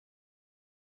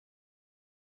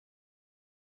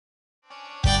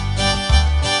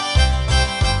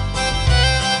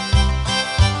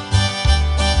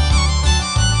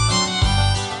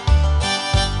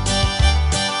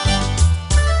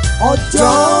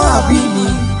ọjọ́ àbí mi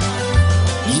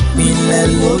ìpínlẹ̀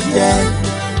ló jẹ́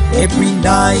April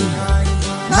 9,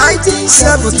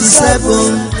 1977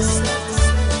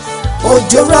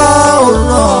 òjò rọ̀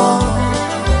òràn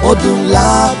ọdún ńlá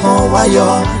kan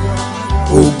wáyọ̀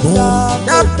Ògún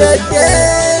dábẹ́dẹ́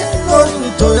lóyún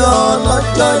tó yọ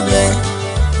lọ́jọ́ yẹn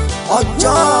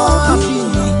ọjọ́ àbí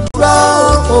mi rọ̀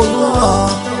òràn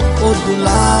ọdún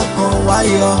ńlá kan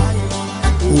wáyọ̀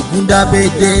Ògún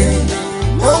dábẹ́dẹ́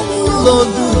lóyún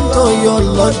lọ́dún tó yọ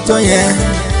lọ́jọ́ yẹn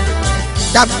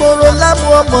dàgbòrò lámú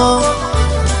ọmọ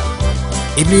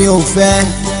èmi ò fẹ́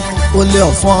kó lé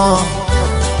ọ̀fọ́n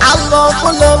àlọ́ kó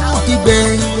ló mú kígbe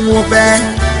wọn fẹ́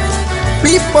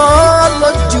pípọ́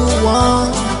lójú wọn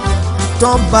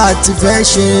tó bá ti fẹ́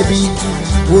ṣe bí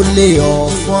kó lé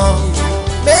ọ̀fọ́n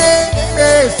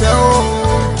bẹ́ẹ̀ fẹ́ o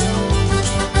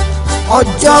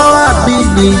ọjọ́ àbí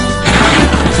mi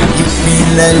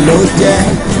ìpínlẹ̀ ló jẹ́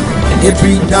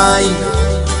April 9,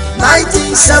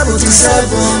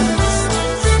 1977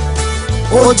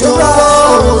 òjò rọ̀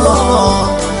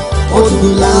ọdún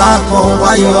ńlá kan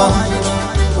wáyọ̀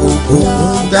Ògún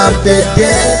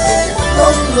dábẹ́dẹ́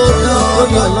lọ́yọ̀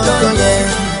lọ́jọ́ yẹn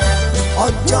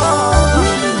ọjọ́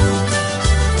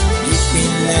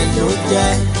ìpínlẹ̀ ló jẹ́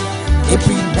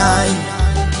April 9,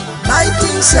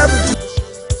 1970.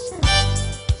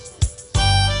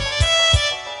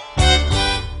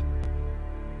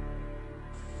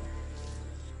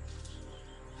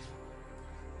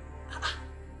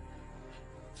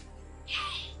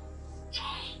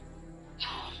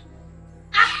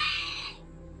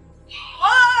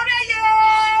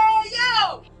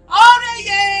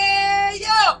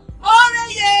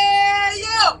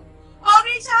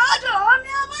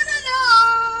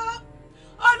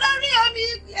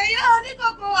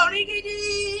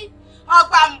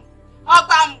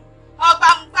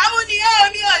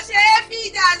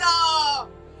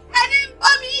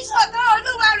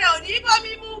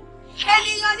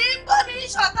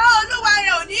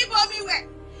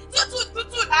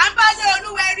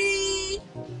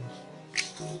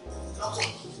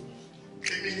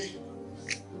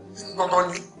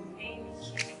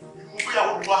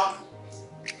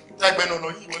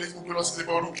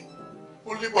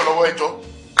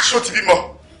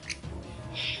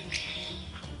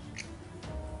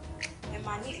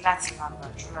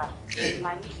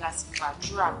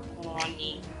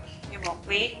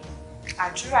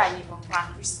 Àdúrà ni bàbá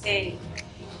Kristẹni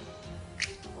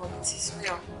ọ̀rọ̀ ti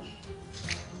sọ́yọ̀.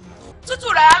 Tútù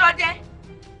làárọ̀ dé,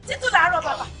 títù làárọ̀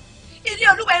bàbá, ilé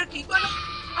olúwa ẹrù kì í gbóná.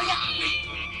 Ọ̀yá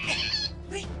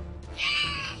gbé.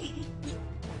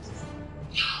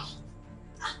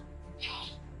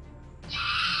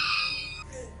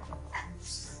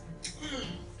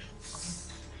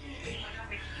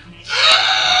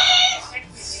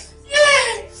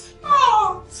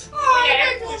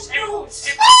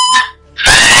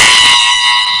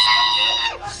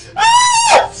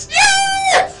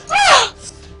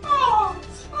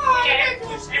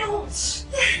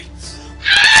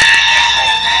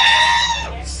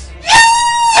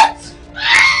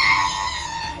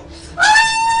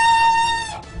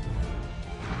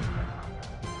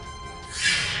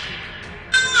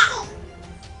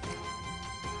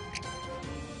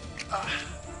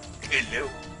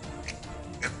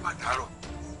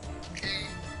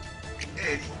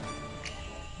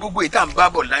 gbogbo ìta ń bá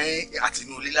bọ̀ láyé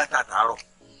àtinúlé látàtàárọ̀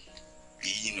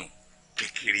èyí nù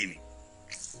kékeré ni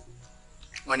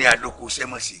wọ́n ní adóko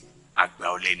sẹ́mọ̀sí àgbà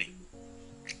ọ̀lẹ ni.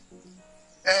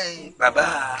 Bàbá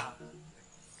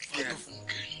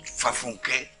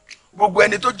Fáfúnkẹ́ gbogbo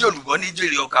ẹni tó jẹ́ olùbọ́ ní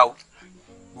jèrè ọkà o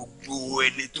gbogbo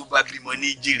ẹni tó bá bímọ ní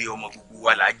jèrè ọmọ gbogbo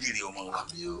wa là á jèrè ọmọ wa.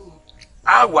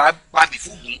 A wà á pàbí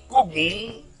fúgùn kógùn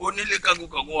onílé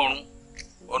kangunkangun ọ̀run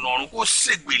ọ̀nà ọ̀run kó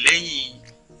ṣègbè lẹ́yìn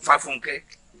Fáfúnkẹ́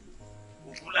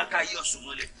ògùn lákàáyé ọ̀sùn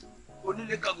mọ́lẹ̀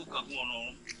onílé kangunkangun ọ̀nà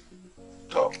ọ̀run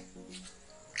tọ́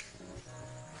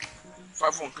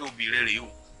Fáfúnkẹ́ òbí rẹ̀ rèé o.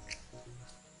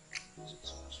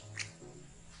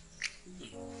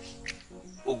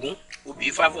 Ògún òbí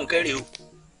Fáfúnkẹ́ rèé o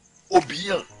òbí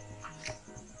yàn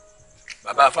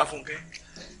bàbá Fáfúnkẹ́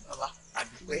bàbá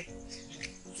àdúpẹ́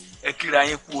ẹ kíra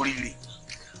yín kú oríire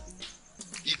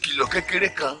ìkìlọ̀ kékeré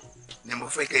kan ni mo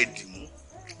fẹ́ kẹ́ ẹ dì mú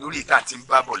lórí ìta tí ń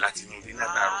bá bọ̀ láti inú ilé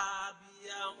látàárọ̀.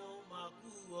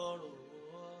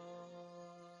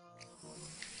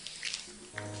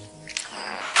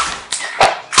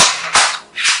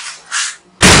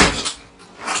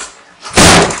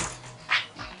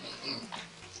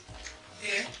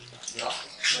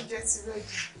 Oúnjẹ ti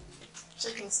rẹ́dì ṣé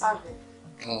kí n sáàbẹ̀?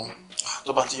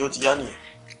 Tó bá ti yóò ti yá nìyẹn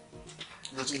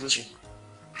ló ṣe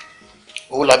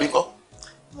owó làbí kọ́.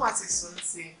 Wọ́n àti sùn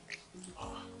sí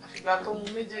àfi ìgbà tó mu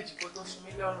méjèèjì kó tó fi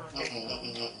mí lọ́rùn rẹ̀.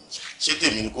 Ṣé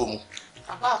tèmi ni kò mu?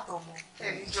 Bàbá àtọmọ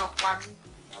ẹ̀rí jọ pa mí.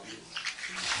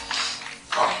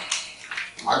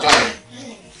 Àjọ yẹn.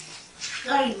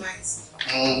 Very nice.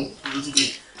 Lójúdé.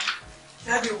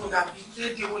 Dáàdi owó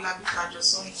làbí kájọ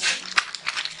sọ́ńtẹ̀.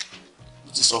 Mo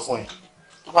ti sọ fún ẹ,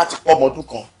 tó bá ti pọ́ ọmọdún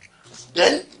kan,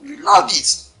 then we love it.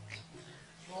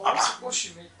 Wọ́n ti pọ̀ṣù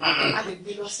mi. A lè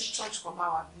gbé lọ sí church kan máa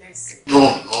wà blessed. No.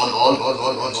 Tó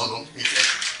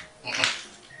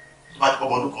bá ti pọ́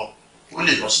ọmọdún kan, ó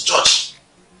lè lọ sí church.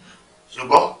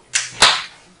 Ṣùgbọ́n.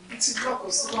 Mo ti gbọ́ kò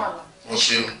sí wàhálà. Mo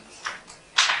ṣeun.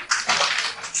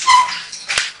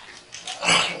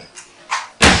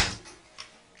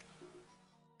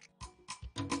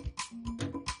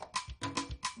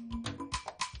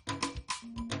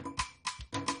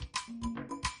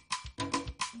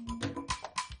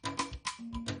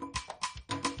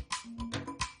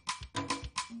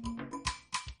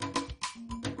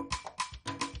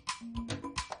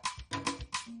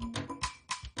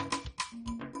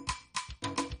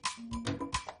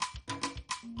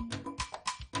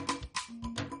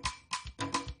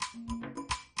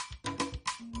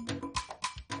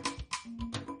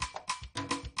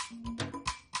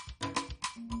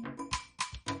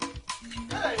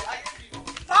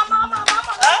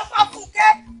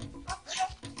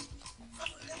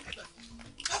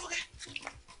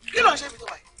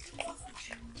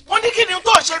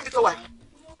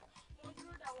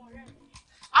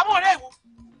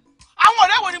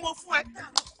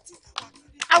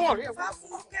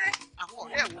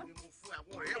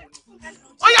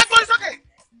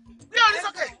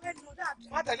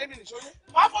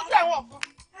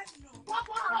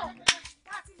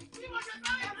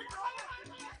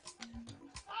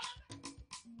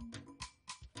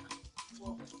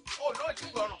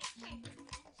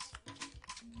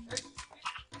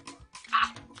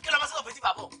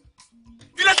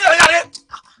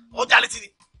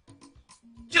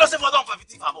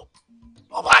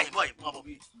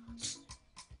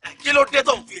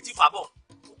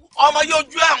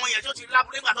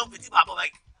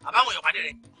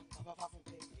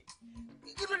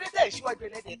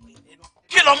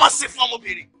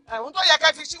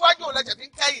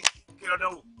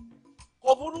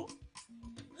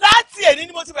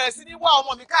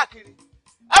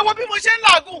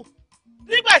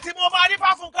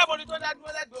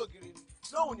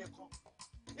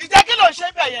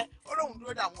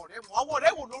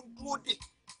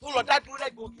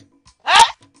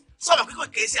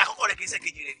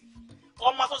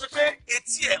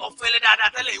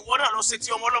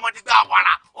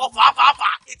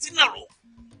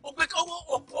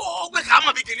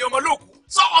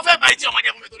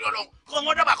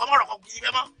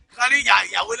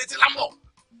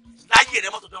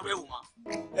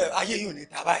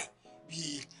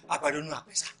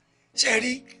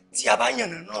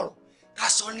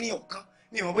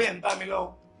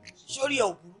 Sórí ẹ̀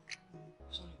ò burú.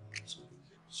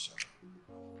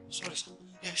 Sorry sir.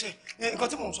 Nǹkan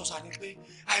tí mò ń sọ sá ni pé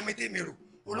àìmọye mi rò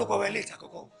olóko ọwọ́ ilé ìta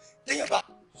kọ́kọ́ téèyàn bá.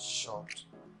 Shut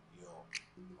your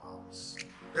mouth.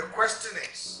 The question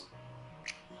is,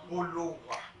 ó ló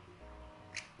wà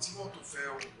tí mọ́tò fẹ́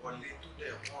wọlé tó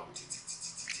dẹ̀ wọ́n títí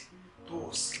tó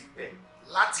ò sí bẹ̀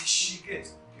láti ṣí gate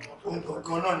kí wọ́n tó. Ohun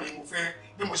gangan náà ni mo fẹ́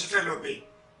bí mo ṣe fẹ́ lọ bẹ̀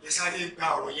lè sáré gba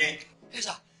ọ̀rọ̀ yẹn. Ẹ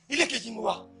sà, ilé kejì mo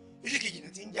wà, ilé kejì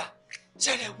náà ti ń jà.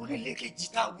 Sẹ́rẹ̀ wo ní ilé kejì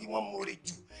táwọn bí wọ́n mórè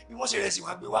jù bí wọ́n ṣe rẹ̀ sì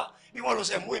wá gbé wá bí wọ́n lọ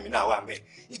sẹ̀ mú èmi náà wà ń bẹ̀.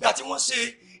 Ìgbà tí wọ́n ṣe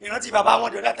ìrántí bàbá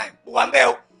wọn the other time mo wà ń bẹ̀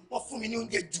o. Wọ́n fún mi ní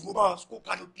oúnjẹ jù mo bá wọn kó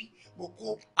canopy mo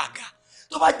kó àga.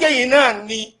 Tó bá jẹ́ yìí náà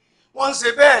ni wọ́n ń ṣe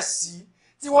bẹ́ẹ̀ sí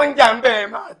tí wọ́n ń jà ń bẹ̀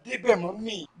máa débẹ̀ mọ́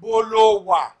mi. Bó ló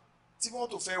wà tí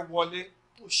mọ́tò fẹ́ wọlé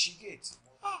tó ṣí gate.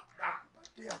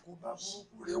 Àbádé àkóbá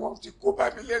burúkú rẹ̀ wọ́n ti kó bá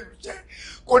mi lẹ́nu jẹ́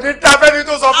kò ní dá fẹ́ni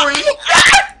tó sọ fún yín.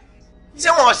 Ṣé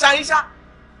wọn ò ṣáyín ṣá?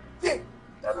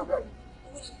 Ta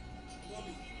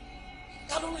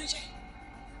ló rán iṣẹ́?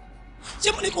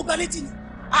 Ṣé mo ní kó gba létí ni?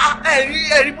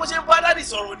 Ẹ̀rí bó ṣe ń bá dádì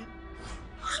sọ̀rọ̀ ni.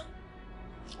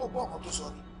 Ó gbọ́ ọ̀kan tó sọ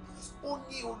ni. Ó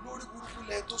ní olórí burúkú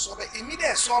lẹ tó sọ bẹ́ẹ̀, èmi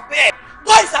dẹ̀ sọ bẹ́ẹ̀.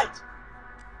 Go inside.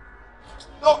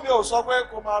 No, mi ò sọ pé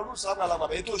kó máa rú sábàlagbà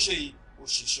bẹ́ẹ̀ tó ṣe yìí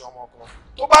òṣìṣẹ́ ọmọ kan.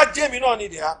 Tó bá jẹ́ mi náà ni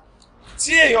dìá,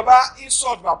 tí èèyàn bá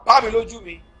insult bàbá mi lójú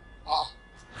mi,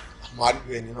 àmọ́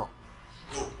àdúgbò ẹni náà.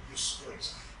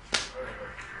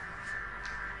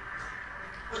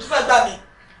 Ojú fẹ́ gbà mí.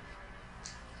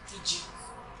 Ìjì.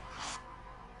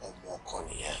 Ọmọ ọkọ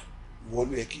nìyẹn. Ìwọ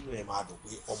ló yẹ kí inú ẹ máa dùn pé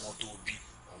ọmọ tó bí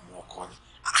ọmọ ọkọ ni.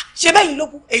 Ṣé bẹ́yìn ló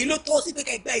kú? Èyí ló tọ́ sí pé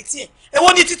ká ẹgbẹ́ etí ẹ̀. Èwo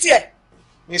ni títí ẹ̀?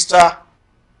 Mr.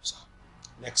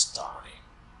 Next time.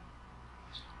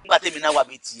 Nígbà tèmi náà wà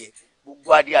bí tiẹ̀,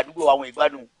 gbogbo adé àdúgbò àwọn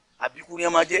ìgbádùn àbíkú ni ẹ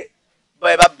máa jẹ́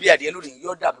báyìí bá bí adìẹ lónìí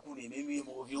yóò dàbíkú ni mímí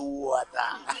mo fi wó ata.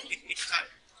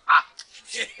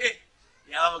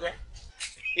 ìyá wa mọ̀kẹ́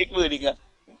ikú èrè gan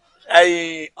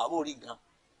àbó orí gan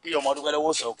kí ọmọ ọdún pẹ́lẹ́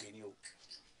wò sọ òkè ni o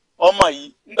ọmọ yìí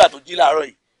nígbà tó jí láàárọ̀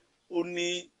yìí ó ní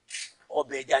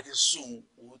ọbẹ̀ ẹja ti sùn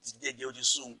òun ti jẹjẹ ó ti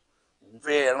sùn òun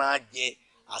fẹ́ ẹran jẹ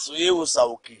àsọyé òòsà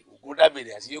òkè ògùn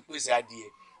dábẹ̀rẹ̀ àti yóò pèsè adìẹ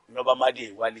ìjọba má dé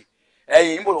ìwálé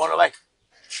ẹ̀yìn ń bò wọn lọ báyìí.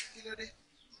 kí ló dé.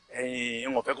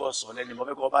 ẹ̀yìn wọn fẹ́ kọ́ sọ lẹ́nu wọn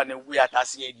fẹ́ kọ́ bá ní wí ata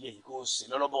sí ẹdí ẹ̀yìn kó o sì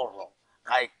lọ́lọ́bọ̀ rọ̀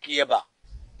ká kí ẹ bà.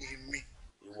 èmi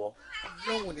ìwọ.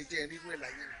 lọ́wọ́n ní jẹ́ rírú ẹ̀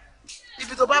láyé mi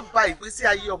ibi tó bá ba ìgbésí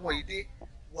ayé ọmọ yìí dé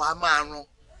wàá máa ran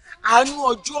àánú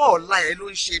ọjọ́ ọ̀la ẹ̀ ló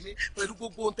ń ṣe mí pẹ̀lú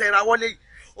gbogbo ohun tẹ́ra wọlé yìí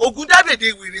ògùn dábèdè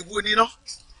wèrè wo níná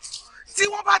tí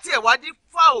wọ́n bá tiẹ̀ wá dín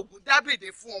fá ògùn dábèdè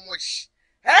fún ọmọ yìí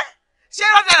ṣé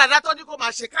rádàràdà tó ní kó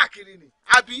máa ṣe káàkiri ni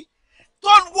àbí tó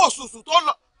ń wò sùsù tó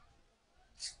lọ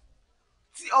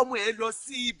tí ọmọ ẹ lọ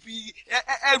sí ibi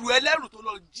ẹrù ẹlẹ́rù tó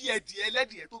lọ jí ẹdìẹ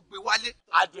ẹlẹ́dìẹ tó gbé wálé.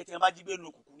 adìẹ tí wọn bá jí gbé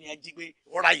nu kùkù ni ẹ jí gbé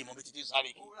ó ráyè mọ bí títí sáré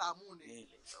kí. ó ra mú ni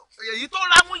èyí tó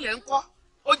rámú yẹn ń kọ́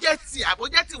ó jẹ́ ti àbó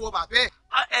jẹ́ ti wọ bàbá ẹ̀.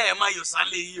 ẹ máa yọ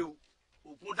sálẹ yìí o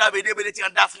ògùn dábẹdẹbẹdẹ tí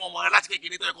wọn dá fún ọmọ rẹ láti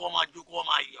kékeré tó yẹ kó wọn máa jó kó wọn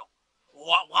máa yọ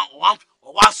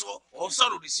ọwọ́ aṣọ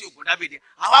ọ̀sọ̀rọ̀ òdì sí ògùn dábẹdẹ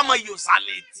àwa máa yọ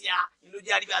sálẹ tíá ló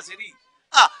jẹ́ àríbí àṣírí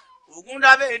ògùn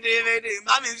dábẹdẹbẹdẹ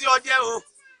bá mi sí ọjẹ́ o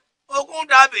ògùn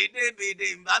dábẹdẹbẹdẹ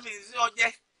bá mi sí ọjẹ́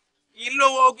kí n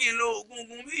lówó kí n lo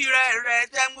ògùngùn bí rẹ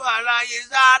tẹ́gbọ́n aláyé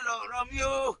sá lọ̀rọ̀ mi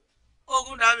o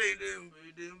ògùn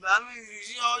dábẹdẹbẹdẹ bá mi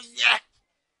sí ọjẹ́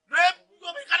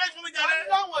gómìn kálẹ̀ fún mi jáde.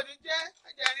 ọlọ́run ò ní jẹ́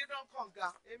ẹ̀jẹ̀ rí dán kànga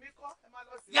èmi kọ́ ẹ máa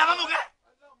lọ sí. ìyá bá mú kẹ́.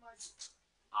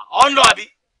 ọ̀ ń lọ àbí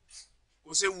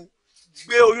kò séwu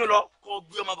gbé oyún lọ kó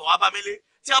gbé ọmọ bọ̀ wá bá mi lé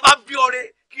tí a bá bí ọrẹ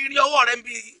kí rí ọwọ́ rẹ ń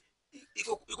bi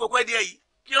ìkòkò ẹdí ẹ yìí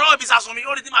kí rọ́ọ̀ bí sasùn mi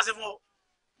ó rí tí màá ṣe fún ọ.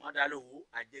 má dá lówó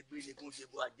àjẹgbé ni kò jẹ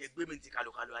bó àjẹgbé mi ti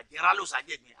kàlùkàlù àjẹrà ló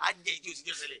sàjẹgbìn àjẹ ìdí òsì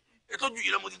tó ṣẹlẹ̀ ètò jù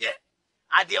yìí lọ mo ti jẹ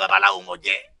adìẹ babaláwo mo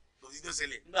jẹ òsì tó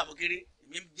ṣẹlẹ̀ nígbà mo kéré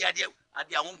èmi ń jẹ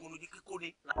adìẹ àwọn ògùn ojú kíkó ni.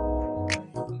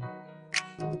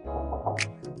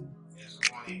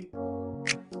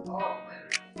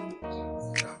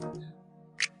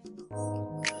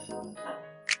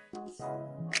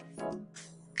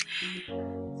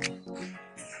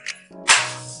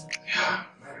 Yeah,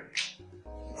 Mary.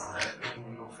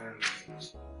 No friend.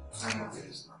 I know there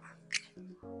is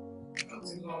nothing.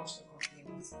 Nothing lost to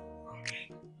complain.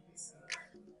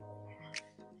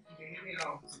 They hear me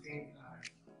out today.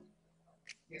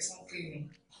 There's some cleaning.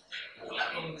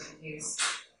 Yes.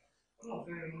 I'm not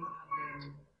very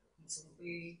it's a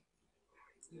way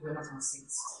you were not on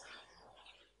seats.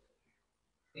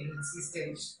 They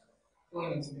insisted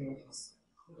going into the office.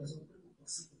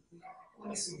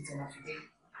 Only so it's enough today.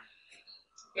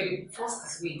 But he forced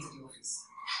his way into the office.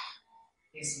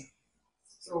 Yes, ma'am.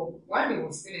 So while he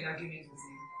was still in argument with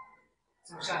him,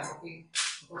 so Shah said, "Okay,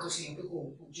 what was she?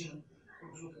 People who June,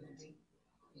 who drew the day.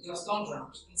 He just turned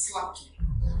around and slapped me.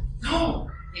 No,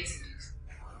 yes, he did.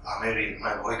 Mary,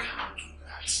 my boy cannot do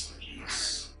that,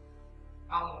 please.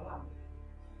 How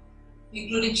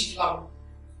including Chief Lau.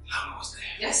 Lau was there.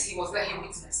 Yes, he was there. He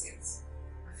witnessed it.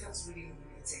 I felt really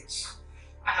humiliated.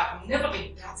 I have never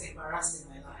been that embarrassed in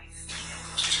my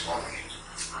life. Just one minute.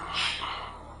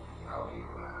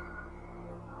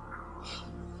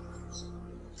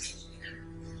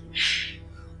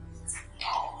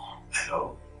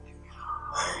 Hello.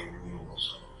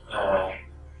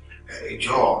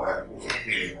 Ìjọ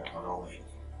òfin ọ̀rọ̀ wẹ̀.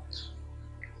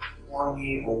 Wọ́n ní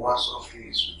owó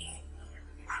sọ́fíìsì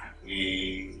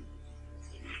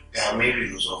Mary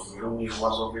ló sọ fún mi ló ní owó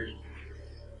sọ́fíìsì.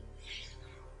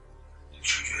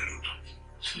 Ìṣojú ẹ̀ ló tó.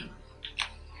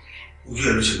 Ojú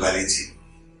ẹ̀ ló ṣe gbalẹ̀ tí.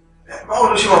 Báwo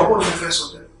ló ṣe wà kó ló fẹ́ sọ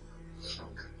bẹ́ẹ̀?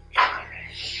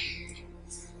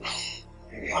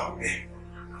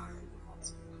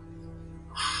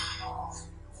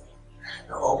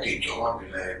 Okay, Joe, I'll be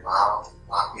like, wow,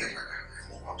 I'll be like,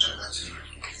 I'm trying to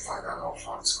find out how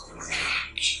far it's going to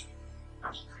be.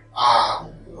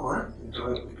 Well,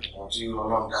 until you no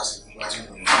longer see me, but you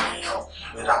know,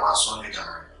 but I'm a son of a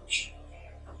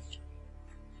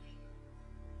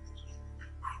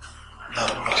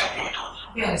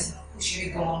Yes, we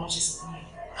should go on, which is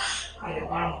I don't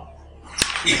know.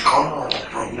 Economic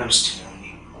problems to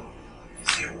me,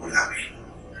 they will have it.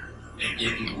 They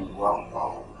give you one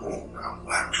power, and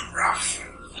one to rough.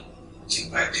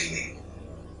 Take by daily.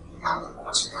 I'm going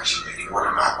to imagine that you want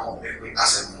to come back with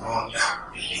as a mother,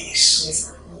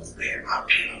 please. Move them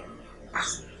happy.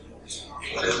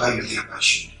 Whatever you think I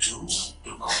should do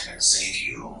to compensate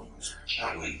you,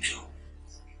 I will do.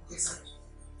 Yes,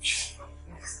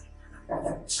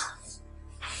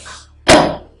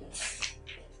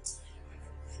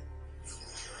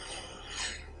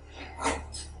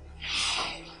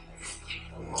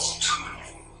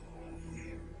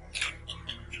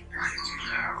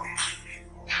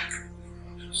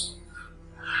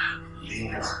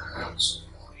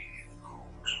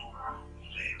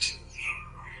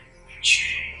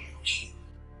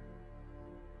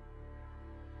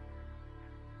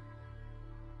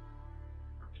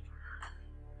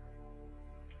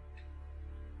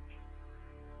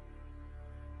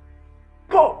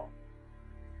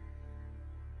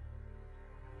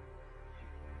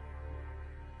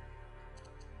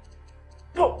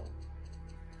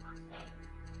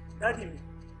 Daddy mi.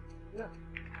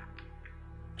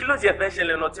 Kí ló ṣe fẹ́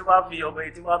ṣẹlẹ̀ náà tí wàá fi ọbẹ̀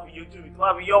yìí tí wàá fi yọjú mi tí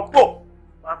wàá fi yọ pọ̀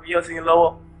wàá fi yọ sí i lọ́wọ́.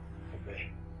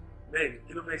 Bẹ́ẹ̀ni,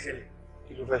 kí ló fẹ́ ṣẹlẹ̀?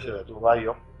 Kí ló fẹ́ ṣẹlẹ̀ tó bá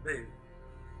yọ? Bẹ́ẹ̀ni.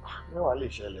 Mẹ́wàá lè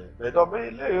ṣẹlẹ̀ bẹ́ẹ̀ tó bẹ́ẹ̀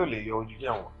ilé yóò lè yọ ojú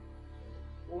jẹ̀wọ̀n.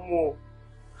 Ó mú o.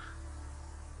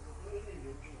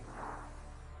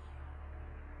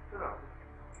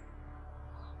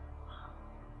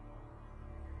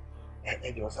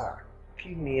 Ẹ jọ sáà kí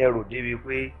ni ẹ rò débi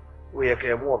pé ó yẹ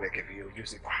kẹ́ ẹ mú ọ̀bẹ kẹ́ fi ojú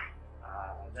sí pa.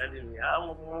 Dádì mi,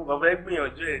 mo fẹ́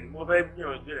gbìyànjú ẹ̀ mo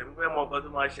fẹ́ mọ nǹkan tó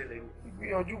máa ṣẹlẹ̀ ni.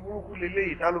 Ìgbìyànjú burúkú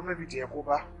leléyìí tá ló fẹ́ fi tiẹ̀ kó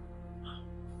bá.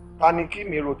 Ta ni kí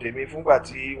mi rò tèmi fúngbà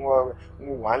tí wọ́n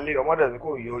wà ń lé ọmọdé mi kò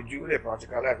yọ ojú ó lè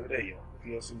practicalize ó dẹ̀ yọ fi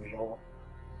ọ sí mi lọ́wọ́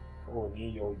ó ní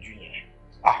yọ ojú yẹn.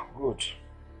 Good.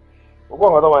 O gbọ́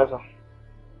nǹkan tó máa ń sọ.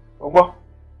 O gbọ́.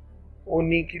 Ó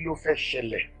ní kí ló fẹ́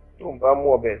ṣẹlẹ̀ tó ń bá mú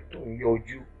ọ̀bẹ tó ń yọ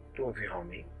ojú tó ń fi hàn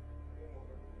mí.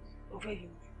 Ó fẹ́ yọ ojú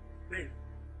bẹ́ẹ̀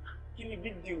kí ni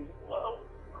big deal.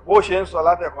 Bó ṣe ń sọ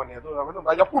látẹ̀kọ́ nìyẹn tó ń sọ pé tó ń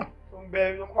bá yọ pùm tó ń bẹ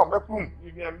ọmọ bẹ pùm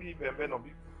ibi ibẹ̀ bẹ́ẹ̀ náà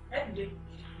bí.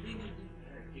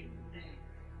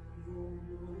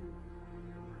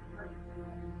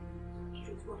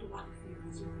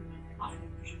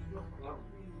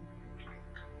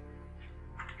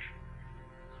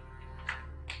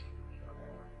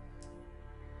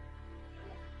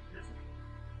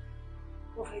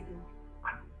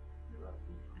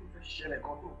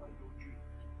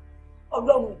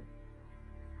 Ọlọ́run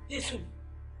Jésù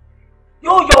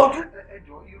yóò yọ ojú.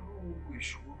 Ẹjọ́ irú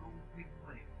ìṣòro ló ń gbé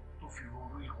náà tó fi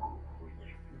ronú ìkòrò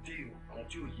yẹn dé nǹkan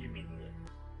tí ò yé mi nìyẹn.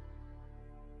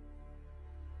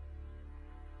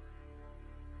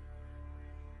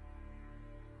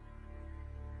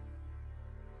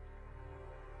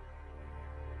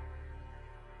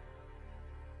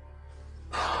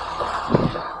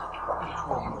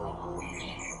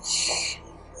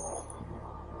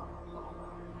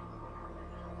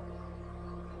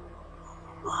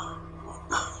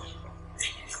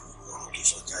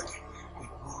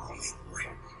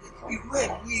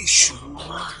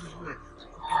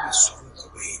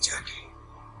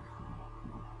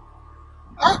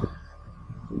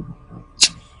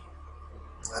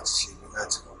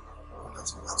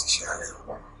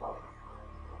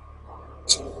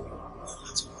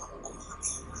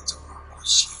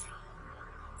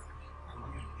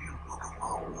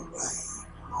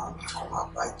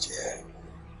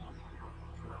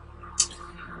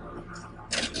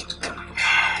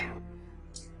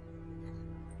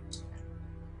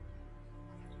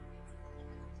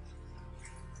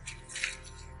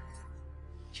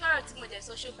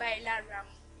 Social by Lara,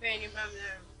 very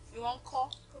Bamler. You won't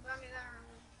call? Bamler.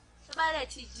 So by that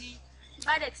TG,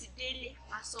 by that daily,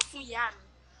 I saw from Yam.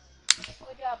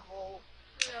 What about?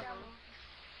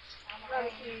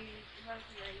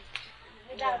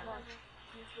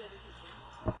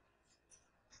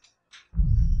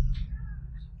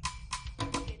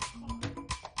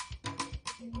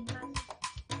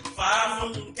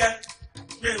 Fàfúnkẹ́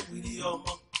Gbewiri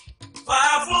ọmọ.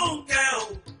 Fàfúnkẹ́ o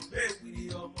Gbewiri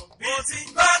ọmọ. Mo ti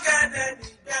gbọ́gẹ̀dẹ̀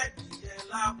nígbẹ̀dì yẹn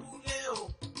lábúlé o.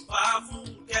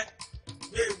 Fàfúnkẹ́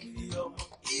Gbewiri ọmọ.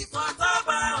 Ìfọ̀n tó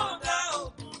bá ọ̀dà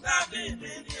ògùn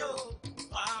dábìlì ni o.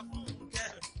 Fàfúnkẹ́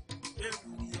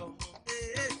Gbewiri ọmọ.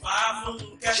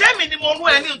 Fàfúnkẹ́. Ṣé mi ni mo mú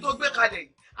ẹ ní ohun tó gbé kalẹ̀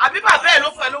yìí? Àbí bàbá ẹ̀ ló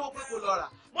fún ẹ lówó pé kò lọ rà?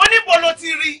 Mo ní bo ló ti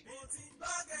rí.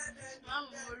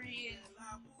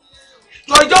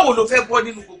 Lọ́jọ́ wo ló fẹ́ bọ́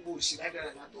nínú gbogbo òṣìṣẹ́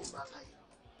dáradára tó ń bá káyọ̀?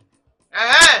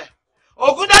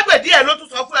 Ògúndágbè díẹ̀ ló tún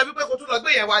sọ fún ẹ wípé kó tún lọ gbé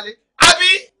yẹn wálé. Àbí?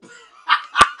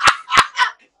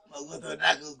 Ọgbọ́n tó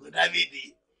dáa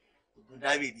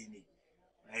Ògúndábèdè ni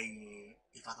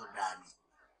Ifá tó dáa ni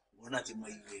ìwọ náà ti mọ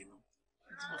ìwé inú.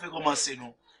 Tí mo fẹ́ kó máa ṣe nu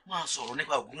máa sọ̀rọ̀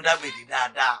nípa Ògúndábèdè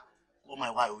dáadáa kó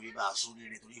máa wá ìwé bá a sún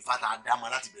rere torí Ifá tá a dá mọ́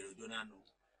láti bẹ̀rẹ̀ ọjọ́ náà nù.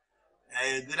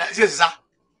 Ṣé èsì sá?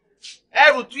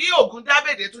 Ẹrù tí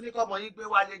Ògúndábèdè tún ní kọ́mọ yín gbé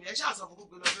wálé ni ẹ ṣàṣọ fún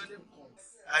gbogbo lọ́jọ́ lé nǹkan.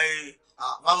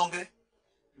 Fáfúnkẹ́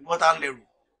ìwọ́n tá ń lẹrù.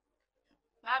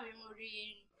 Bá mi mo rí i.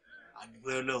 Àdúgbò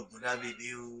Ògúndábèdè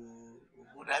o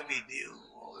Ògúndábèdè o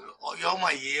ọyọ́ ọmọ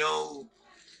yìí o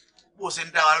bó ṣe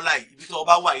ń dá wa lọ́la yìí ibi tó o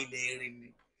bá wà ilẹ̀ erin ni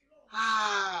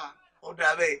ó dà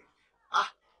bẹ́ẹ̀.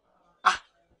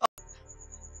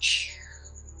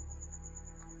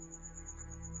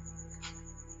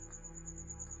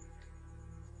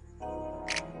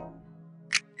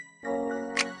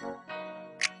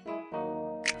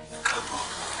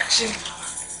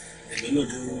 Ẹ̀mí náà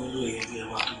tó lóye bí ẹ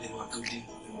máa tó dé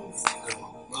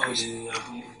báwo ṣe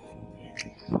abúlé.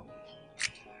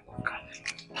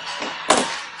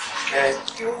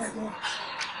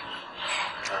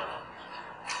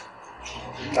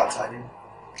 Nígbà tá a ní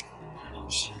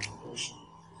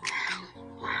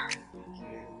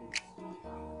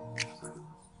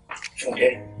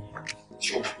Fúnkẹ́,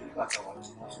 ṣé o mọ̀ pé nígbà táwọn tó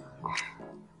mọ̀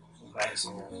tó bá ẹ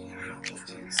sọ̀rọ̀ of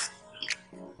things.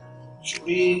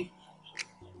 Ṣorí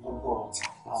gbogbo ọ̀rọ̀ tí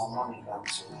àwọn ọmọ mi bá mi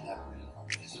sọ̀rọ̀ yàgbé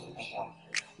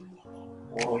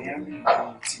ọ̀rọ̀ yẹn rí ìlú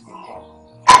tí mi kàn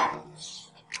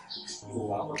yóò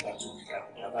wá bàbá tó fi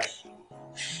àbúrò báyìí.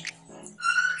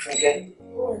 Fúnkẹ́,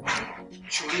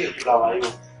 ṣorí èkó làwa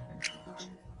yóò.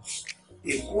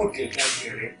 Èkó òde ẹ̀dá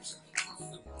bẹ̀rẹ̀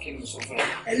kí ni sọ fún ẹ?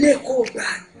 Ẹlẹ́kọ̀ọ́ gbà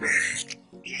bẹ̀rẹ̀.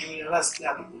 Dúdú ní lásìkò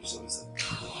àdúgbò sọ̀rọ̀ sọ.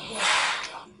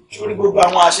 Sórí gbogbo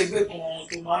àwọn àṣegbé kan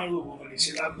tó máa ń rò wọ́n lè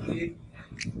ṣe lábúlé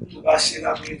tó bá ṣe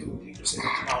lábúlé tó ní kò sẹ́ni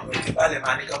tó máa ń lọ tí bá lè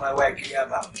máa ní ká máa wá ìkiri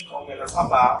àbá kan wẹ̀ lọ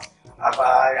sábà àbá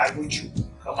agbójú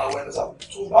ká máa wẹ̀ lọ sábà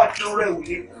tó bá dánrọ̀ ẹ̀wù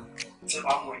lẹ́kọ̀ọ́ tí wọ́n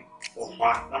bá mú ẹ̀ ọ̀pá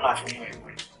náà máa fi mú ẹ̀wọ̀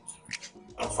ẹ̀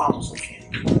lọ fáwọn sófin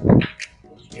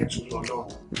ẹ̀ tó lọ lọ́wọ́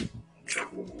ìfẹ́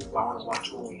gbogbo àwọn ìwà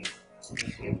tó wù yẹn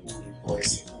ìfẹ́ gbogbo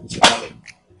ẹ̀sìn tí wọ́n lẹ̀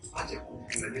má jẹ́ kó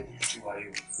gbé ẹlẹ́kùn tí wáyé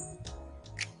o.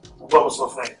 Mo gbọ́ mo sọ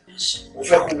fún ẹ mo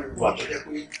fẹ́ kó gbogbo àtọ́jẹ́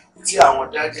pé tí àwọn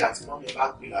dájí àti mọ́mí bá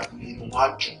gbé lábúlé inú wọn á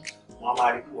dùn wọn á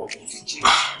máa rí pé ọkùnrin ti jí.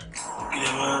 Kí ni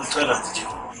wọ́n ń tọ́ láti jẹ?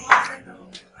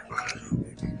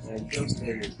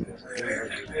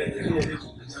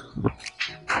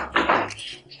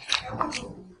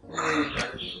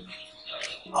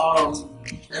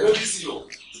 Hello, DCO.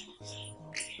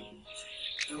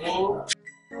 Hello.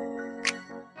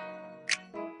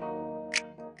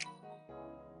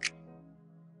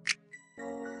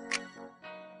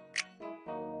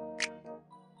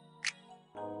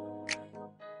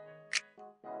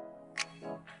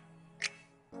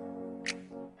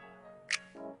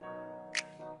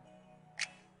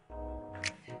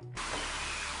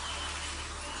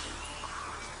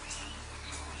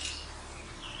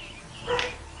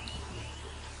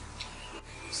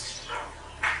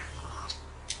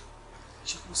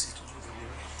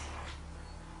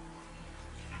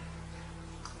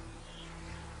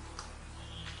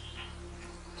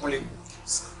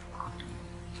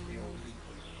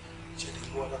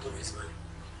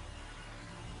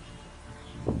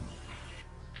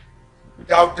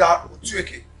 Dauda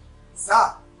Otueke.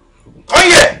 Sir.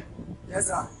 Come here. Yes,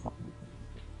 sir.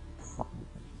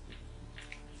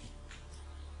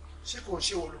 Ṣé kò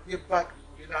ṣe olùgbé báàgì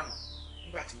wọlé lánàá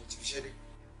nígbà tí mo ti fi ṣẹ́ dé?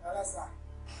 Rárá, sir.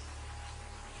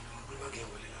 Olùgbé báàgì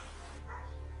wọlé lánàá.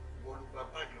 Wọ́n ló gba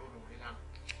báàgì ọ̀nà wọlé lánàá.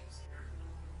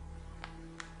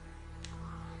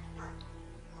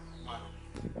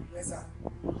 Yes, sir.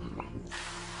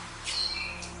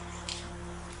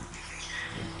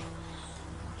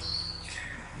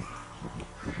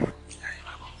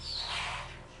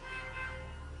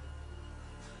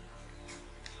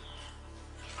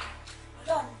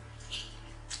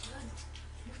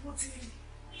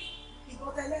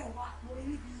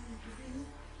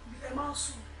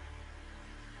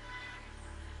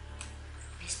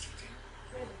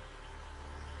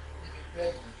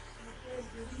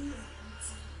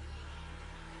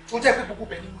 Tó jẹ́ pé gbogbo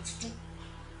bẹ́ẹ̀ ni mo ti tú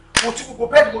gbogbo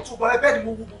bẹ́ẹ̀ ni mo tú gbogbo bẹ́ẹ̀ ni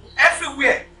mo wú gbogbo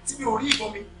everywhere tí mi ò rí ìbọn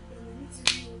mi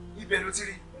ibẹ̀ ló ti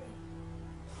rí.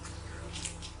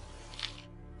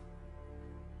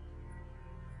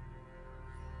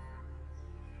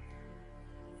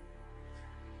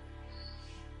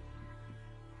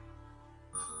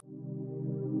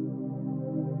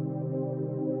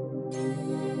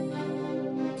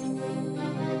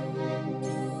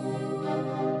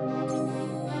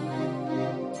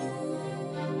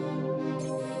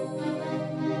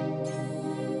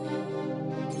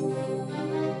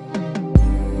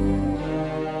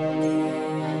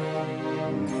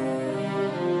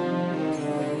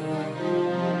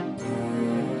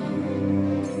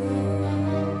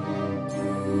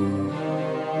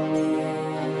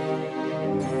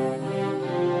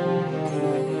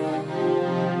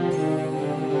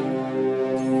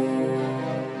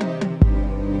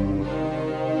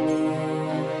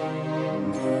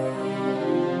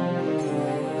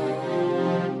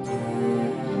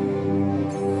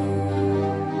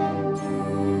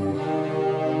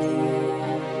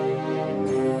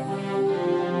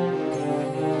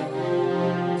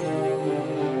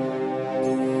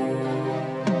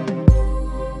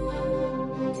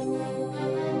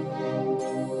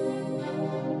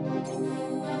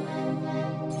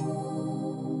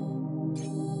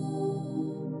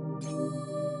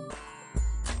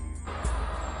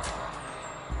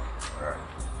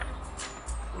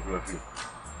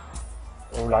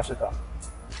 Olùlàṣẹ́ka.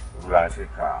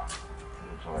 Olùlàṣẹ́ka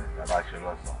ló sọ ìgbà bá ṣe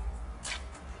lọ́sàn-án.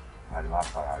 A lè má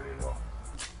fara lé lọ.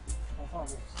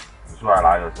 Oṣù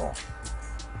àlàyé tán.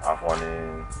 A fún ọ ní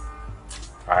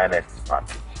finest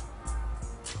package.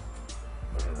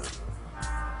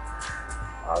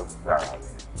 A gbára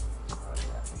rẹ̀.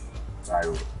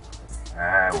 Báyọ̀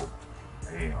o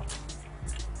èèyàn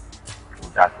ó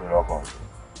já sí lọ́kàn ó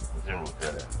sì rò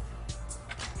tẹ́lẹ̀.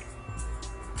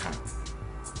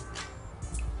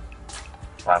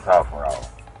 Pátá fúnra o,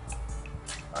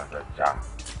 wọ́n fẹ́ já.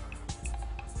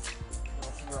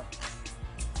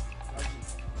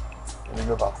 Ní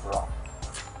ló bá fúnra.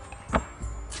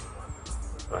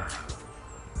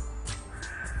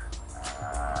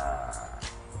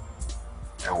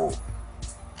 Ẹ wò,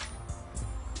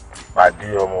 ìpàdé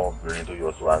ọmọbìnrin tó yọ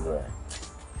síwájú ẹ̀.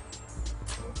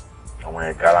 Àwọn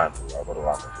ẹ̀ gallant wà gbọ́dọ̀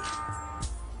wà pẹ̀lú.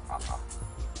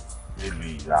 Nílùú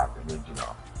ìlà àti méjì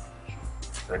náà.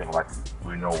 Sẹ́ni kan bá ti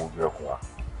gbé náà wo bí ẹkùn wa.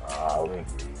 Àwọn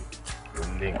èdè ló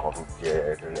ní nǹkan tó jẹ́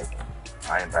ẹ̀ẹ́dẹ́lẹ́kùn.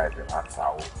 Àyìnbá ẹ̀sẹ̀ máa ta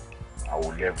àwò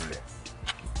lẹ́bùlẹ̀.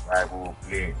 Báyìí kó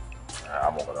plane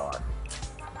amọ̀kọ̀dá wa sí.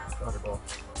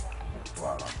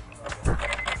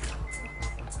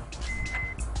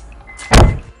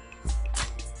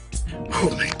 Oh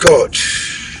my God.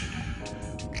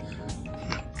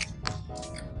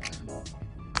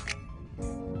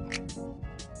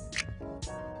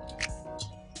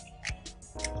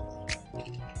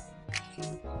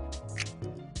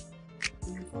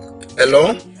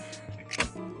 Hello?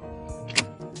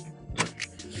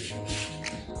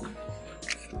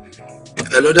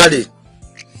 Hello, Daddy.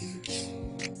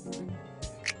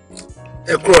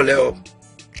 Ẹ kúrọ̀lẹ́ o.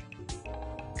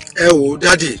 Ẹ wò,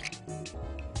 Daddy.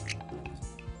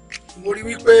 Mo rí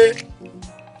wípé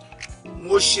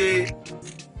mo ṣe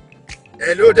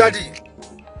hello Daddy.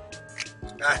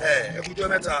 Ẹ kújọ́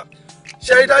mẹ́ta.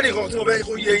 Ṣé rí Daddy kan tí mo fẹ́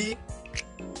kó yé yín?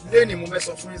 Lénìí mo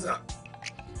mẹ́sàn fún yín sà.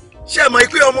 Ṣé ẹ mọ̀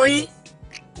pé ọmọ yín?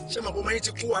 Ṣé ẹ mọ̀ pé ọmọ yín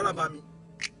ti kú alábàá mi?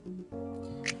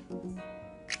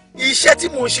 Iṣẹ́ tí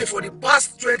mo ń ṣe for the past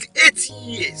 28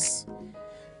 years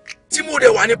tí mo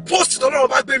dẹ̀ wà ní post tọ́lọ́run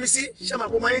bá gbé mi sí, ṣé ẹ mọ̀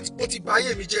pé ọmọ yín ó ti bà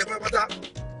ayé mi jẹ́ pátápátá.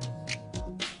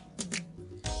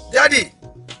 Daddy,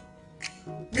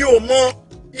 mi ò mọ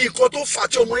nǹkan tó fà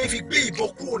tí ọmọ yín fi gbé ìbọn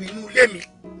kúrò nínú ilé mi.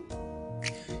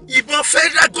 Ìbọn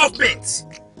federal government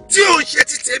tí ò ń ṣe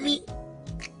ti tèmi.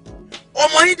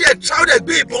 Ọmọ yín dẹ̀ dẹ̀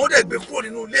gbé ìbọn ó dẹ̀ gbé kúrò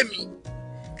nínú ilé mi.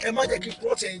 Ẹ má jẹ́ kí n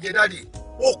kúrò tẹ̀yìn jẹ Daddy,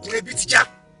 okùn ẹbí ti já.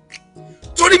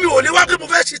 Torí mi ò lè wá pé mo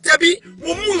fẹ́ ṣe tẹ́bí,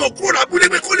 mo mú yàn kúrò lábúlé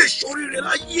pé kó lè ṣoríire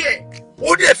láyé ẹ̀.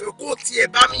 Ó dẹ̀ fẹ́ kó tiẹ̀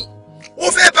bá mi. Ó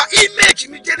fẹ́ bà image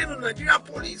mi jẹ́ nínú Nigerian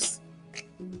police.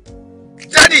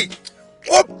 Daddy,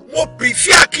 mo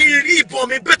prefer kí n rí ìbọn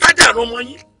mi bẹ́tà dànù ọmọ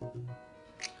yín.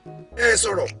 Ẹ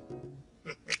sọ̀rọ̀.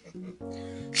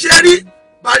 Ṣé rí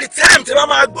by the time tí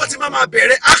máa gbọ́ tí máa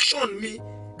bẹ̀rẹ̀ action mi,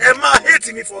 ẹ máa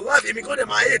hate me for life, èmi kọ́ dẹ̀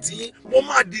máa hate yín, mo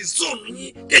máa disown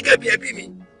yín gẹ́gẹ́ bí ẹbí mi.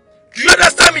 Do you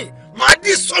understand me? Màá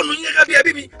disown yín gẹ́gẹ́ bí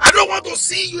ẹbí mi. I don't want to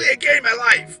see you again in my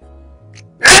life.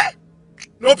 Eh?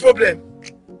 No problem.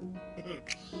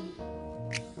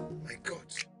 My God.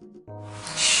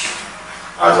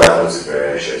 As I was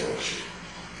very shaking,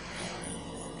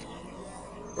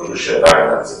 olùṣẹ́ láàrin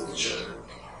àti olùṣẹ́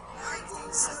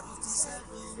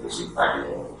ó sì pàdé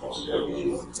wọn kan sí ẹbí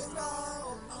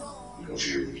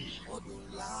ìmúṣẹ rí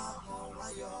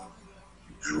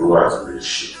ìdúró àti lè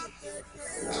ṣe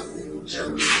ìjẹ́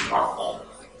mi àkọ́ ó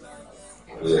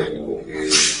yẹ kí mo gbé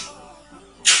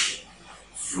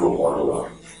fúlò kan ló wà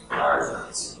láàrin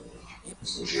àti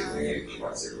ìmúṣẹ ní ìgbà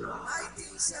tí ó rà.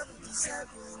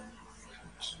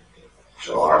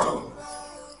 So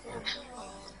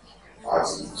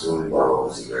àti tó ń bá wọn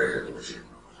sí bẹ̀rẹ̀ tó ṣe.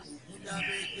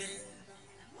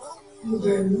 Mo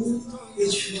bẹ̀rẹ̀ ní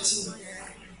age 15.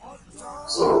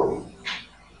 So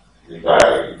nígbà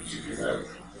ìdíje náà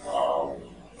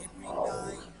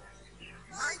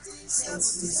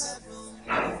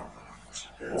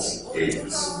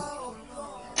eight.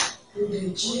 Mo lè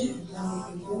jí àwọn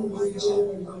ìgbọ́n gbé jẹ́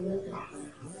ọgbọ̀nlẹ́gbà.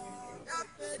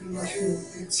 Mo fi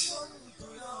òkúti.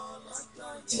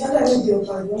 Tí wọ́n lè ní ìdí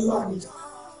ọ̀pá ìgbọ́n bá mi.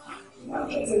 Máa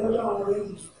kẹ́tẹ̀ lọ́dọ̀ àwọn ọ̀rẹ́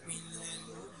mi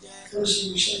tó ń ṣe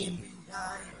iṣẹ́ mi.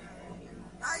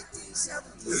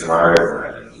 It's my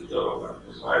friend,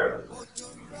 it's my friend.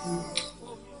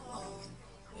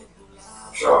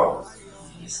 Sure.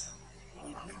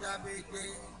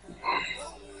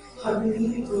 Àbí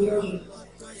nítorí ọ̀rọ̀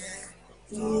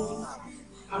ní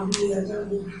àbúrò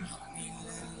àjágbó.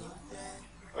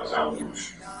 That's how we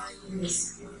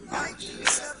Yes.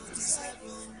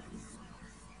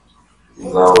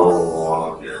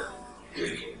 No, yeah.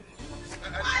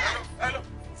 Hello.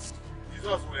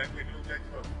 Jesus will engage you,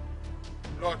 Jesus.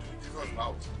 Lord, Jesus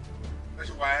loud. Ẹ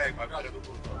ṣe wá ẹ gbàdúrà lọ tó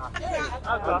kó lọ.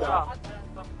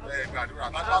 Ẹ gbàdúrà,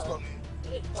 tá pásítọ̀ ni.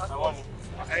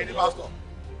 Ẹyin ni pásítọ̀.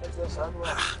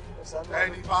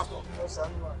 ẹni pásítọ̀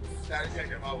ìdarí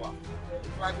ẹ̀jẹ̀ máa wà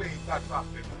wọ́n gbé ìgbàdúrà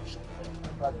pẹ̀lú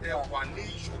ìṣòro ẹ wà ní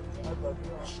ìṣòro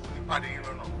nípàdé yín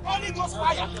lọ́nà. ó ní kó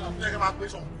fàyà. ṣé ẹ máa gbé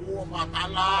sọ kó ọmọ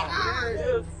àtàlà.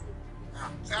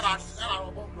 sára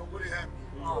ọgbọ́n mi lọ gbé ẹ̀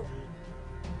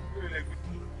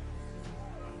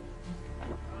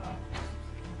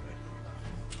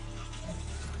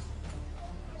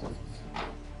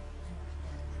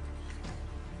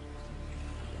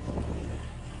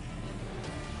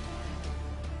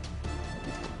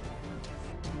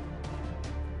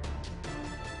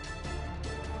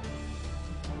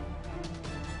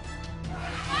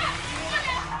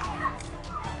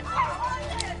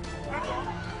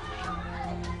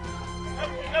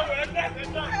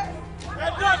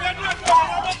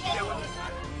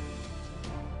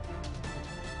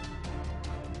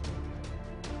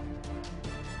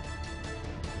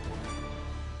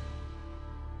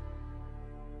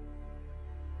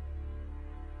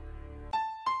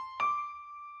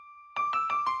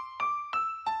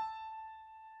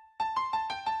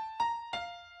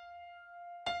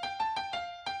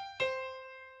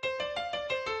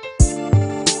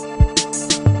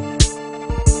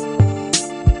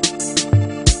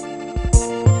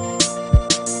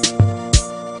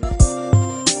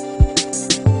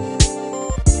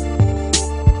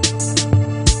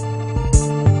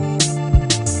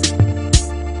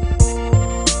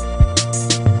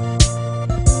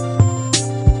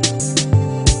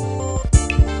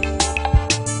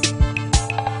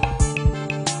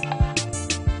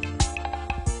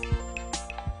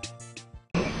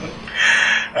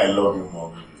I love you,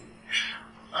 Mom.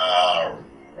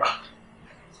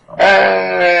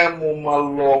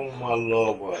 My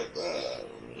love, but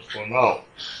for now,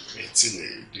 it's still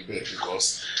debate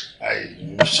because I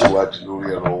wish you had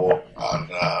Gloria Lowo and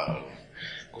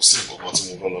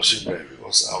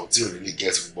because I would still really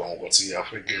get to what you have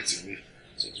to get to me.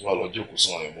 So it's all a joke,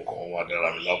 so I'm going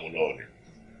to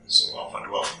so I'll find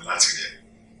out from that again.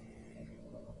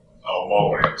 Our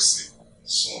mom will sleep.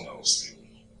 Soon I will sleep.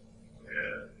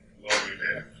 Yeah, love you,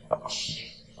 man.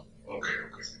 Okay.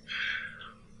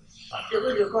 You're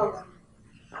good, come.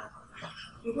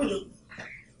 You're good.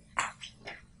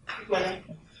 Well,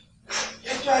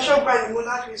 ẹjọ́ aṣọ́gbà ni mo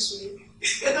láti sùn ní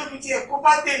ẹjọ́ fi ti ẹ̀kọ́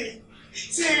bá tèmi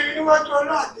sí ìrírí níwájú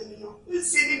ọlọ́ àtẹnìyàn ní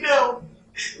sí níbẹ̀ o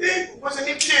ní bó ṣe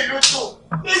ní kílè lótò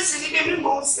ní sí níbẹ̀ ní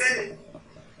mò ń ṣẹlẹ̀.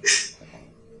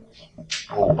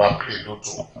 Mo bá pè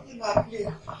lótò. Nígbà pè.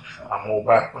 Àmọ́ o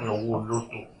bá pín owó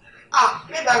lótò.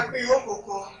 Nígbà pé owó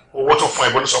kọ̀ọ̀kan. Owó tó fún ẹ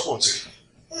bọ́lú sọ pé ò tí.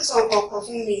 Ẹ sọ kọ̀ọ̀kan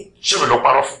fún mi. Ṣé mi ló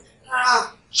parọ́ fún?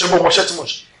 Ṣé gbogbo iṣẹ́ tí mo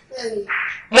ṣe? Bẹ́ẹ̀ni.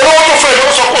 Mo lọ́wọ́ tó fún ẹ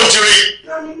bọ́lú sọ pé ò tí rí.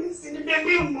 Lọ́ni ní sí níbẹ̀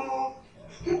bí mo.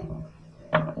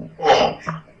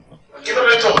 Kí ló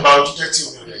dé tó ń ba ojú jẹ́ tí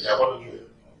omi ò lè jábọ́ lójú ẹ̀?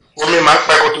 Omi máa ń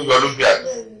pẹ́ kó tó yọ lójú ẹ̀.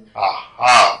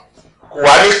 Kò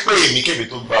wá ní pé èmi kébì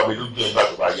tó gba omi lójú ẹ̀ nígbà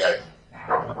tó bá yá ẹ̀.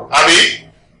 Àbí?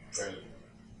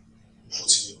 Mo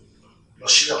ti lọ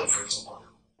sílẹ̀ àwọn fẹ́ tó kọ́.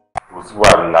 Kò sí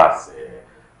wàhálà sẹ́,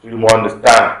 tí mo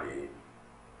understand pé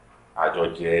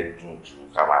àjọjẹ dùn ju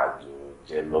ká máa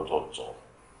jẹ lọ́tọ̀ọ̀tọ̀.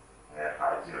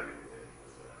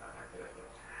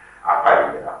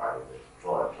 Apáyé,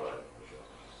 try.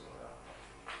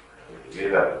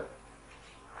 Together.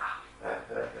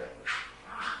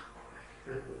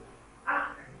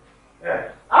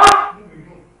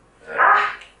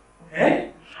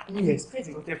 Mi expect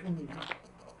nǹkan tẹ fún mi.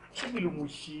 Ṣé mi ló mo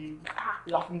ṣe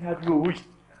láfúndájú owó yìí?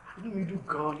 Inú mi dùn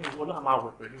gan-an ní ìwọ náà máa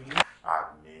wẹ̀ pẹ̀lú yín.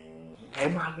 Àmín. Ẹ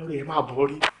máa lọ́rọ̀ ẹ máa bọ̀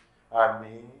rí.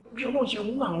 Àmín. Bí Ọlọ́run ṣe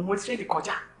mú àwọn ọmọ Ísírẹ́lì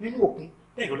kọjá nínú òkun,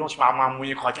 bẹ́ẹ̀ ni Ọlọ́run ṣe máa mú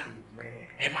yín kọjá.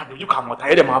 Ẹ máa dojú kọ àwọn ọ̀tá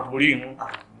ẹ dẹ̀ máa borí wọn.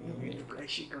 Ẹ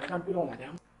ṣe gan-an bí ọ̀nà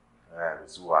dáhùn. Kò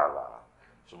sí wàhálà.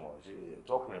 Ṣùgbọ́n ṣe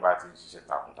tọkùnrin bá ti ń ṣiṣẹ́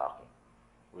takuntakun,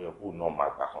 ó yẹ kó náà máa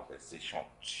gba compensation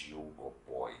tí ó gọ̀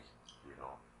bọ̀ yìí.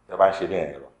 Tẹ bá ń ṣe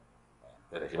bẹ́ẹ̀ lọ,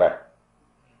 tẹ̀lé ṣe báyìí,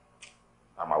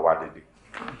 a máa wá dédé.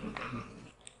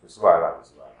 Kò sí wàhálà.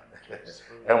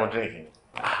 Ẹ mú drink yìí.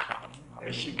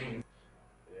 Ẹ ṣe gan-an.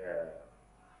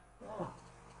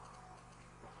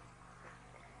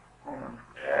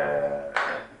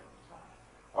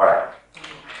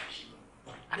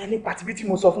 Alẹ́ nípa tibí tí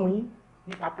mo sọ fún yín,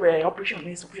 nípa operation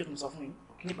ní sọ́kúrẹ́ tí mo sọ fún yín,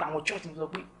 nípa àwọn church mo sọ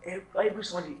pé every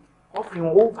Sunday offering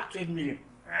wọn over 12 million.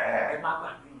 Ẹ má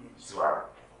gbàgbé yẹn. Sí wàhálà.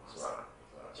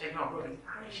 Ṣé náà bọ́ mi?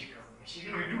 Ṣé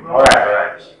inú mi dùn? All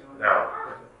right. Now.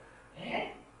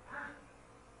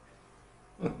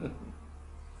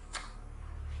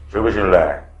 Provision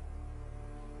line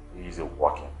is a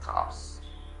working class.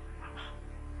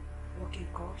 Working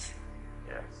class?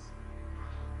 Yes.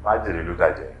 Imagine you look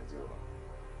at it.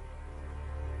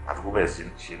 I have to go back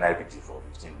and she night for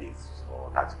 15 days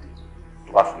or 30 days.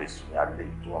 To have to listen to me,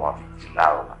 to have to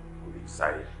kò lè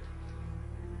sáyé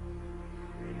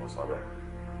èyí mo sọ bẹ́ẹ̀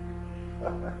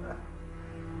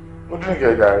mo dín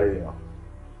kẹjà rẹ yàn.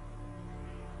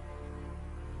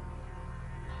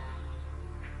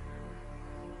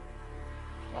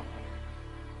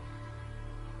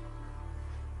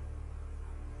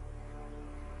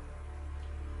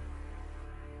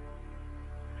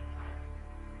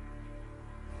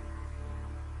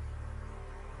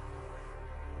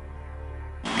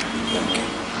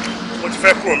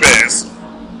 fẹ́ kúrò bẹ́ẹ̀ sí.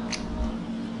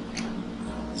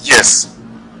 Yes,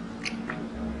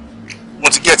 mo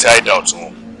ti get hideout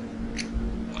wọn.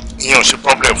 Ìyẹn ò ṣe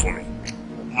problem fún mi.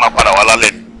 Mo máa padà wá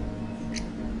lálẹ́ ni.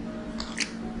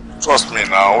 Trust me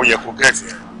na ó yẹ kó get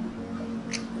yẹn.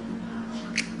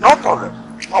 No problem,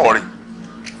 má worry.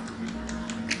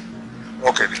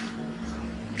 Okay then.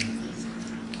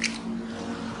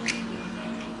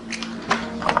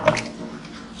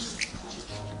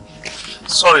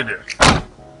 Sorry there.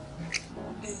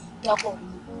 Dàpọ̀,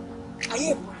 ayé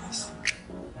police.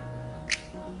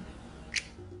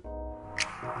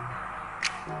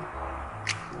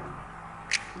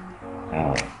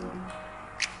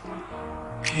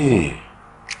 Hey,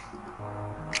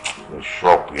 the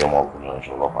shop yẹn ọmọkùnrin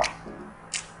ọ̀ṣọ́ ọlọ́pàá.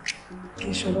 Kì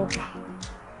í ṣe ọlọ́pàá.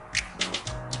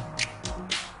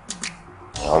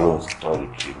 I always study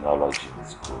criminology in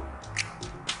school.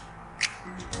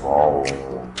 Wọ́n ò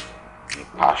ní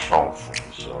passion fún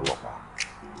iṣẹ́ ọlọ́pàá.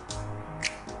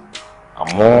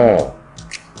 Àmọ́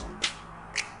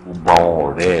gbogbo àwọn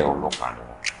ọ̀rẹ́ ọlọ́pàá ni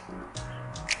wọ́n.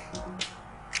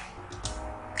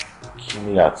 Kí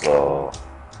ni yàtọ̀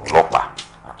ọlọ́pàá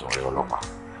àti ọ̀rẹ́ ọlọ́pàá?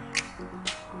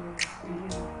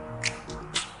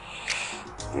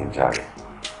 Danger.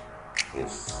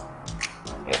 Yes,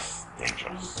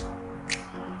 dangerous.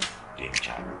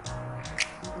 Danger.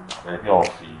 Àbẹ̀bí ọ̀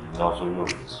fi iná sórí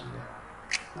òrùlé sùn.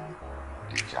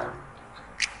 Danger.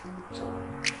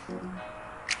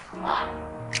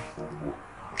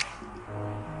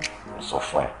 Sọ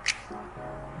fún ẹ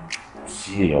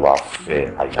tí èèyàn bá fẹ́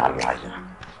ayaláya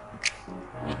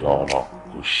ìdán náà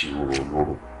kò ṣe oró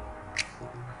olóró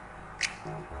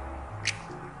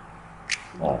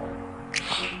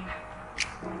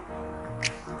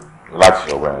láti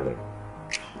ọwọ́ ẹ rẹ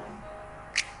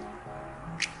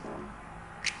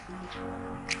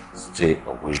stay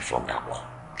away from that one.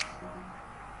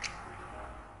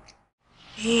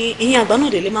 Ìyẹn àgbà náà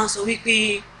délé máa ń sọ wípé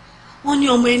wọ́n ní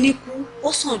ọmọ ẹni kú ó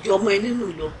sàn ju ọmọ ẹni nù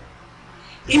lọ.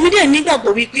 Èmi dẹ̀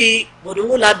nígbàgbọ́ wípé bọ̀dọ̀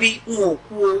Owólabí wọn ò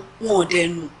kú o wọn ò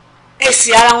dẹnu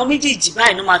ẹsẹ̀ ara wọn méjèèjì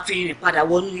báyìí ló máa fi rìn padà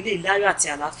wọnú ilé ìláyọ̀ àti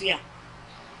àlàáfíà.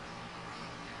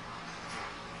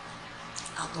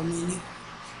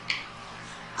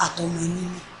 Àtọmọ ẹni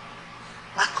nù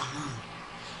bákan náà ni.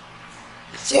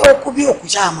 Ṣé ó kú bí òkú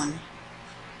ṣáà mọ̀ ni?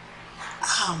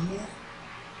 Àmọ́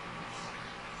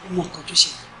ọmọ kan tó ṣe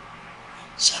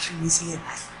ṣàfihàn sílẹ̀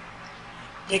báyìí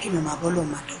jẹ́ kí mi máa bọ́ lọ́ọ́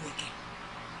máa dọ̀wẹ́kẹ́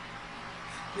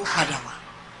yóò padà wá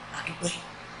àdúpẹ́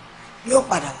yóò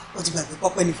padà wá ó ti gbàgbé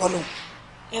pọ́pẹ́ ní fọ́lọ́hùn.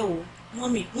 Ẹ wo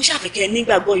mọ́mì mo ṣàfikẹ́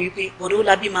nígbàgbọ́ yìí pé bọ̀dọ̀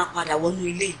Owólabí máa padà wọnú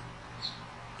ilé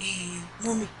yìí.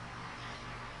 Mọ́mì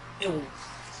ẹ wo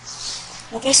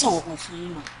mo fẹ́ sàn ọkàn fún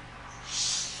yín mà.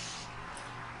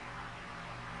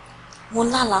 Mo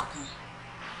lálàá kan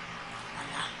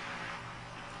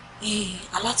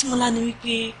àlá tí mo lá ní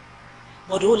wípé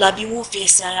bọ̀dọ̀ Owólabí wọ́n fi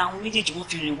ẹsẹ̀ ara wọn méjèèjì wọ́n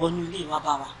fi rìn wọnú ilé wa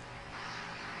bá wa.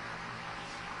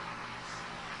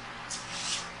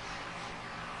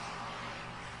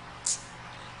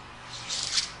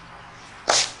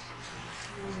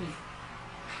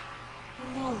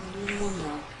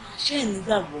 Ṣé ẹ̀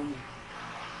nígbàgbọ́ mi?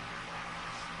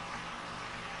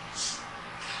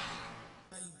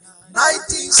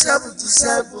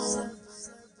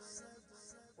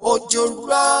 Òjò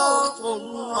rọ̀ òrùn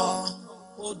ràn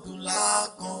Odùnlá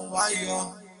kan wáyọ̀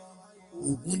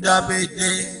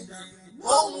Ògúndábédé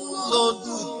òun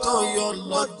lòdù tó yọ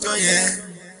lọ́jọ́ yẹn.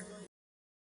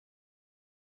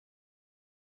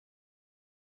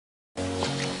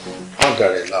 Wọ́n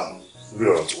dàrẹ̀ láàmú lórí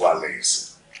ọ̀rọ̀ tó wà lẹ́yìn sí.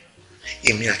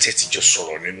 Èmi àti ẹ ti jọ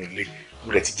sọ̀rọ̀ nínú ilé mo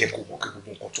lè ti jẹ́ kó gbọ́ kí gbogbo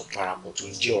nǹkan tó parapọ̀ tó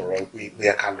ń jẹ́ ọ̀rọ̀ pé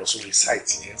bóyá ká lọ sórí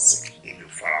sáìtì yẹn sìn èmi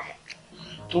ò faramọ́.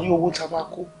 Torí owó tá a bá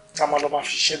kó tá a máa lọ máa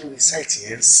fi ṣiṣẹ́ lórí sáìtì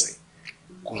yẹn sìn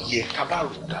kò yẹ ká bá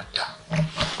rò dáadáa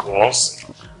rán sìn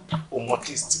ó mọ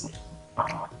taste mi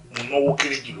mo náwó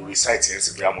kéré jù lórí sáìtì yẹn sì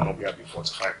bóyá mo ná bóyá bíi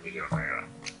 45 million naira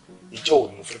ìjọ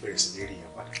òní mo fẹ́ bẹ̀rẹ̀ sí ní rí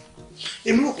yẹn padà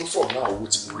èmi rò pé fọ́ọ̀mù náà owó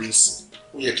tí mo rí sìn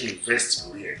ó yẹ kí n invest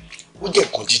lórí ẹ̀ ó jẹ́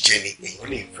nǹkan jíjẹ ni èèyàn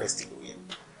lè invest lórí ẹ̀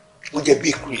ó jẹ́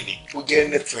bakery ni ó jẹ́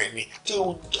anything ni tí ó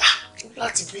dá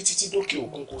láti bí títí dókè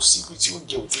òkun kò sí ibi tí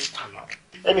oúnjẹ ò ti ń tà náà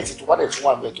ẹni tí tó bá dẹ̀ tún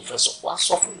wà bẹ́ẹ̀ tó fẹ́ sọ wá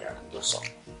sọ fún mi àkójọ sọ.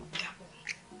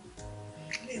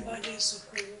 Ilé ìbá Gbadé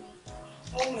sunkún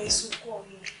ọmọ ẹ̀ sunkún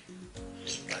ọmọ.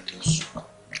 Gbadé sunkún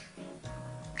ọmọ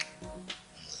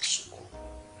ẹ̀ sunkún.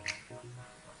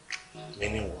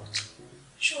 Meaning what?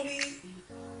 Sórí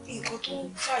nǹkan tó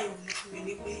ń fàyọ̀ ní fún mi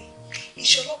ni pé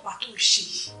iṣẹ́ ọlọ́pàá tó ń ṣe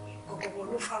gọ̀gọ̀gọ̀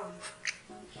ló fàrọ̀ ní fún mi.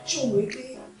 Ṣé o mọ̀ pé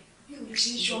bí o lè ṣe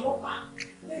iṣẹ́ ọlọ́pàá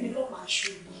bẹ́ẹ̀ ni ọlọ́pàá aṣọ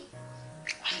èmi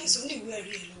àlejò ní ìwé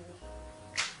ẹ̀rí ẹ̀ lọ́wọ́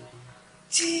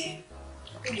tí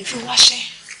o lè fi wáṣẹ́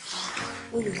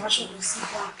o lè wáṣọ lọ sí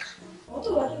báńkì àwọn tó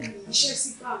wà lè lè iṣẹ́ sí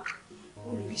báńkì o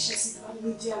lè fi iṣẹ́ sí báńkì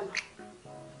méjì àná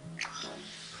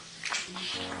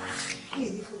kí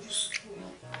èyí fojú sunkún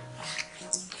ẹ̀.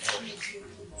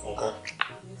 Okay.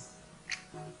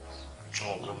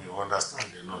 No, you understand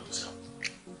the not this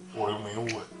for me who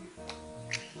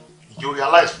you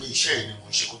realize pé iṣẹ́ yìí ni mo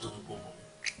ṣe kó tó di gbogbo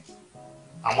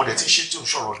àwọn ọdẹ tí ń ṣe tí ò ń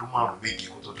sọ̀rọ̀ ọdún márùn-ún méje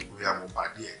kó tó di gbogbo ya mo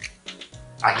pàdé ẹ̀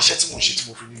àníṣẹ́ tí mo ṣe tí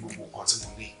mo fi ní gbogbo nǹkan tí mo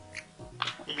ní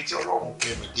ibi tí Ọlọ́run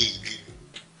kẹ́ mi dé ilé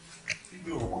mi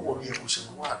bí òun kọ́kọ́ bí ẹkùn ṣe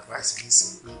mo wá advice mi sí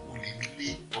pé o lè nílé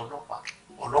ọlọ́pàá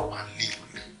lé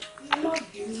olè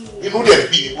inú dẹ̀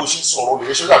bí ni bó ṣe ń sọ̀rọ̀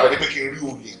olè ṣe dàbẹ̀ ní pé kí n rí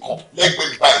olè kan lẹ́gbẹ̀ẹ́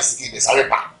mi báyìí sí kí n lè sáré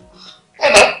pa ẹ̀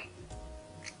náà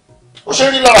ó ṣe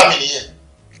rí lára mi nìyẹn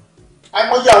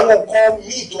àìmọye àwọn nǹkan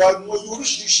míì tó àìmọye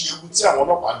oríṣiríṣi ewu tí àwọn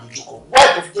ọlọ́pàá dojú kọ wáyé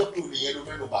tó fi jẹ́ pé olè yẹn ló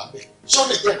fẹ́ ló bá ń bẹ̀ ṣé ó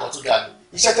lè jẹ́ nǹkan tó dáa ni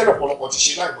iṣẹ́ tẹ́lẹ̀ ọ̀pọ̀lọpọ̀ ti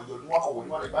ṣe láìmọye ọdún wọn kọ̀ wọ́n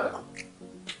níwọ̀n ìgbàlẹ̀ kan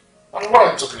àwọn wọ́n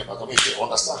rẹ̀ ń tọkìlẹ̀ pàtó mi ìfẹ́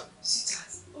understand.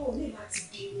 ó ní láti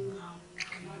bí àwọn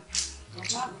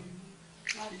ọ̀gá mi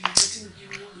láti bí ọtí ìbí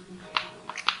wọn.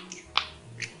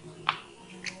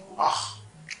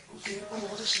 òkè ọmọ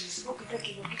ọdún ṣe sí ó kẹ́kẹ́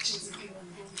kí lọ kíchìn sí kí wọ́n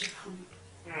gbọ́ oúnjẹ fún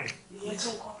mi ìyẹn tó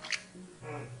ń kọ́.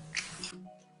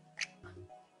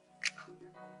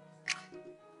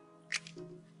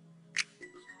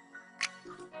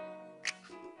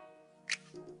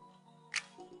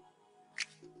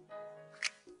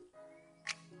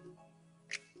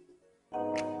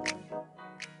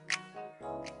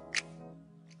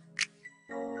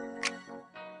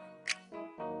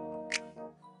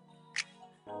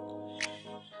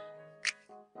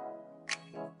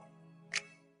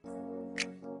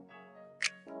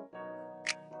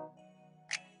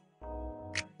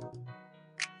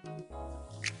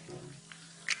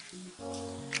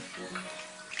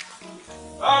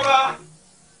 Baba!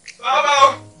 Baba!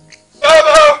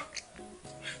 Baba!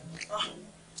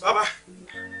 Baba!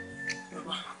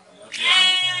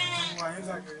 Mo ayé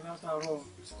ṣàkiri látàárọ̀.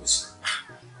 Kò sí.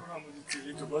 Kọ́ra mo ti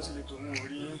tèlé tó bọ́ sílé tó mú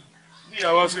orí yín. Bí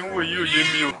ìyàwó ṣe ń wò yí òye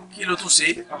mi o. Kí ló tún ṣe?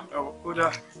 Kódà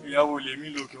ìyàwó lèmi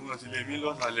lòkè wọn àti lèmi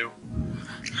lọ́sàlẹ̀ o.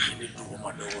 Ilé dùn ọmọ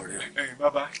lọ́wọ́ rẹ̀. Ẹ̀yin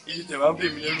bàbá, iye tẹ̀ wá ń bè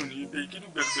mí lẹ́rù ní pé kí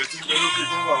dùgbẹ̀dùgbẹ̀ tí ń bẹ lókè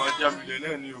fún bàbá jámilẹ̀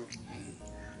náà ni o.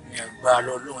 Ní agbára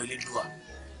Ọlọ́run Elédùà.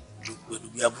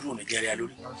 Dùgbẹ̀dùgbẹ̀ aburú Nàìjíríà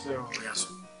lórí. Ọ̀yà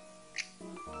sùn.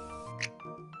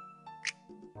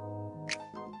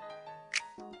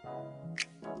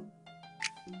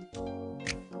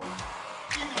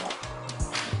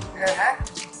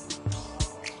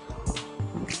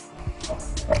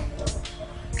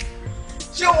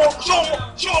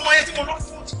 ṣé ọmọ yẹn tí mo lọ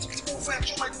tí mo fẹ́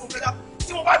ṣé ọmọ yẹn tí mo fẹ́ dá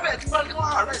tí mo bá bẹ̀rẹ̀ tí mo bá ní kí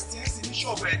wọ́n arrest yẹn sí ní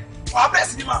ṣọ́ọ̀bù ẹ̀ wàá bẹ̀rẹ̀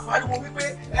sí ni máa pariwo wípé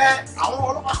àwọn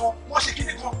ọlọ́pàá kan wọ́n ṣe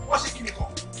kíni kan wọ́n ṣe kíni kan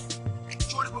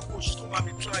ṣé o ní gbogbo oṣù tó máa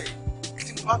mi try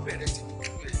tí mo bá bẹ̀rẹ̀ tí mo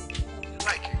bẹ̀rẹ̀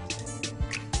láìkẹ́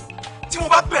tí mo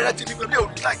bá bẹ̀rẹ̀ tí mo bẹ̀rẹ̀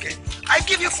òní láìkẹ́ I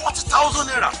give you 40,000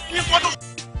 naira ní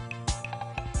fọ́tò.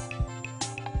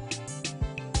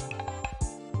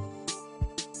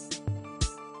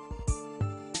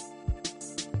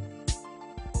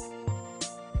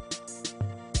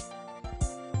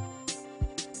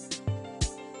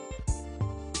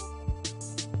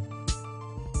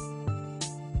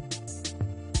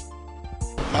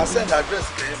 màá send address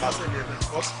bẹ́ẹ̀ màá send ẹ̀ bẹ́ẹ̀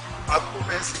because màá kó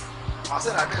mẹ́sì màá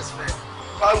send address bẹ́ẹ̀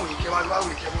báwo ìkẹ́ wá báwo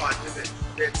ìkẹ́ mọ́ àdébẹ̀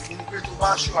bẹ́ẹ̀ tí ní pé tó bá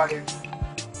ṣọ́ ara ẹ̀.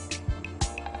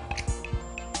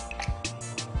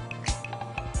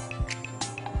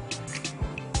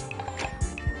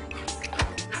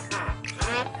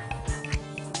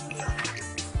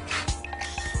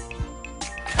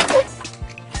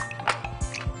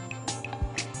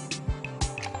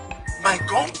 My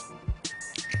gun?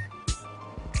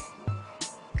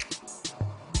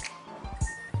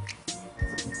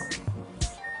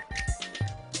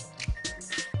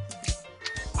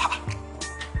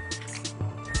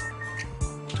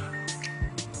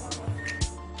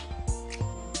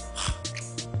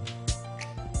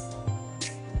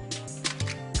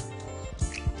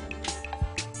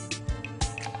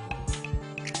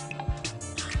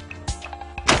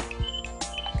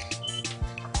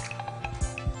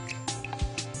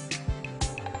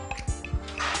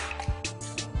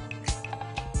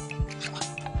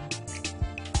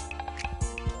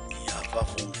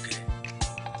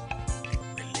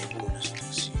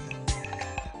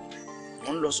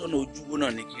 lọ sọ́nà ojúgbó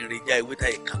náà ní kí n rejá ewé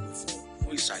táyé kàwé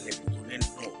fún ìsàlẹ̀ kòtò nínú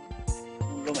náà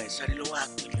mo lọ́mọ ìsáré lọ́wọ́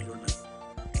àpè mi lọ́nà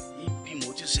ibi mo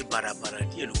ti ṣe bàràbàrà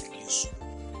díẹ̀ ló kì í sùn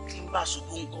tí n bá sùn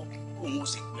kóńkọ́ òun ó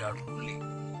sì gbé arúgbó lé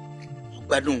ó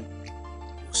gbádùn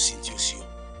kò sí tí ó sí ọ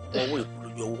ọwọ́ ìkú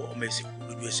lójú ọwọ́ ọmọ ẹsẹ̀ kú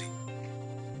lójú ẹsẹ̀.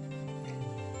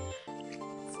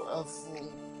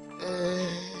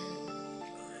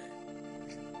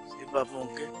 ṣé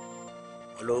Fáfúnkẹ́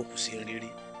ọlọ́wọ́ kù sí rírí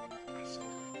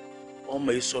ọmọ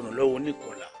ìsọnù lọ́wọ́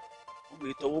oníkọlà ọmọ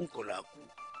ìtọ́wọ́ nkọlà kú.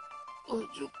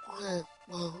 ojú kan ẹ̀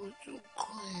pa ojú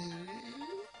kan ẹ̀ rí.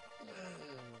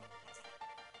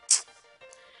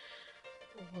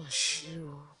 ó mà ṣe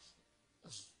o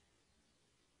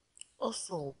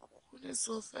ọ̀sán òkùnkùn ní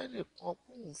sọ fẹ́nìkan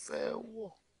kóun fẹ́ wọ̀.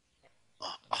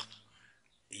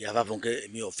 ìyá Fáfúnkẹ́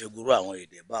èmi ò fẹ́ gbúrò àwọn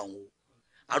èdè báwọn o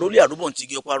àròlé àdúgbò ti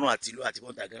gé ọparun àti ìlú àti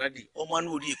bọ́ńtà gánádì ọmọ inú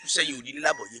orí ìkúsẹ́yìn òní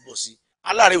nílábọ̀ yé bọ̀ sí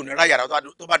aláàrẹ òní ráyàrá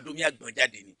tó bá domi àgbọ̀n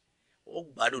jáde ni ó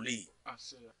gbádùn léyìí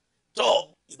tọ́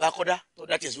ìbá kọ́dá tó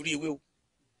dá tiẹ̀ sórí ewé o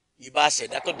ìbá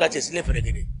ṣẹ̀dá tó dá tiẹ̀ sílẹ̀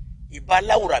fẹ̀rẹ̀gẹ̀dẹ̀ ìbá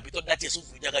láwùrọ̀ àbí tó dá tiẹ̀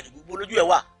sófin jágajù gbogbo lójú ẹ̀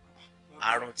wà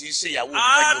àrùn tí ń ṣèyàwó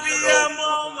abiyamọ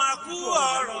máa kú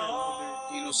ọ̀rọ̀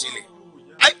kí ló ṣẹlẹ̀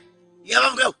ìyá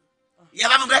Fáfúnkẹ́ o ìyá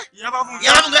Fáfúnkẹ́ ìyá Fáfúnkẹ́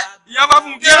ìyá Fáfúnkẹ́ ìyá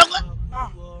Fáfúnkẹ́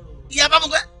ìyá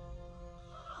Fáfúnkẹ́.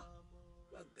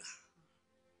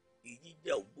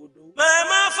 ìjíjà ògbódò. bẹ́ẹ̀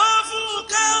máa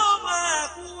Fáfúnkẹ́ ó máa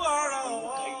kú ọ̀rọ̀.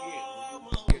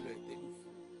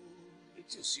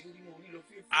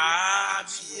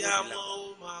 abiyamọ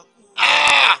ó máa kú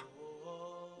ọ̀rọ̀.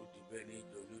 òdìbẹ́ ní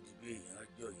ìjọ olódìbẹ́ èèyàn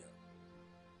àjọ ìyá.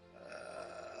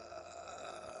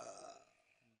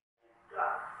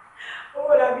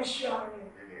 owó làbí ṣe àárẹ̀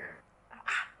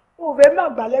o ò fẹ́ má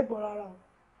gbálẹ́gbọ̀n rárá o.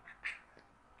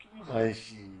 kí ló máa ń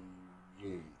ṣe iye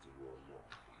ìdúró ọlọ.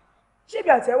 ṣé ibi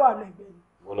àti ẹ wà ní ẹgbẹ́ ni.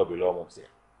 wọ́n lọ bí lọ́wọ́ wọn sí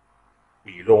ẹ̀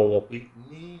èyí lọ́wọ́ wọn pé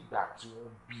nígbà tí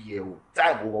wọ́n bí ẹ o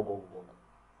táìmù gbọ̀ngbọ̀ngbọ̀n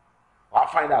wàá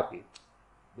fáìnà pé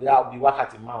bóyá bí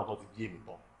wákàtí márùn tó ti bí èmi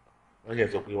tán wọ́n ṣe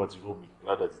sọ pé wọ́n ti ró mi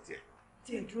lọ́dọ̀ ti tiẹ̀.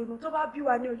 tiẹ̀ dúró nu tó bá bí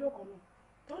wa ní ọjọ́ kan náà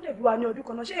tó dẹ̀ bí wa ní ọdún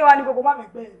kan náà ṣé ìwà ní gbogbo má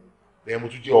mẹ́gbẹ́ ẹ̀ ni. bẹ́ẹ̀ mo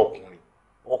tún jẹ́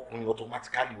ọkùnrin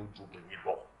automatically ojú obìnrin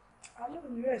lọ. alẹ́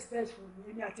òní respect fún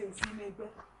mi èmi àti òfin ní ẹgbẹ́.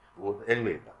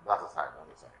 Anyway, that's aside,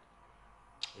 that's aside.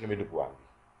 Inú mi dùn wá níbi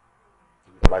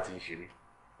tí bàbá ti ń ṣeré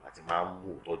láti máa ń mú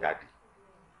òótọ́ jáde.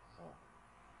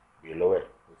 Gbé lọ́wọ́ ẹ̀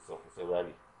ó ti sọ fún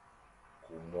sẹ́wárì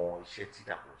kò mọ iṣẹ́ tí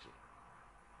dàpọ̀ ṣe.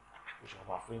 Ó ṣe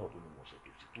máa fẹ́yàn tó ní mọ̀ ṣe tó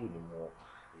ṣe tó ní mọ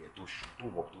ẹ̀yẹ tó ṣù tó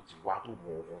mọ̀ tó ti wá tó mọ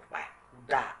ọ̀rọ̀ pa ẹ̀ ó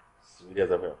dà. Sìwé jẹ́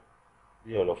sẹ́fẹ̀ bí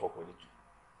ẹ̀ lọ fọkàn ní jù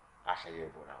ká ṣayẹ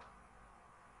ìbọ̀dà o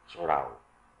ṣọ́ra o.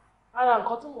 Ara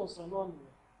nǹkan tí mò ń sọ náà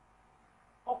nìyẹn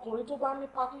ọkùnrin tó bá ní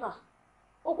partner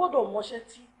ó gbọ́dọ̀ mọṣẹ́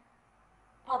tí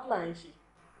partner ń ṣe.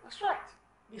 That's right.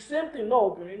 The same thing náà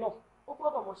obìnrin náà ó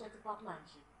gbọ́dọ̀ mọṣẹ́ tí partner ń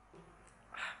ṣe.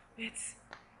 bet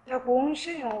ẹ̀pọ̀ ń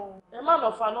ṣèyàn o. ẹ má lọ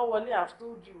faná wọlé I've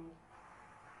told you.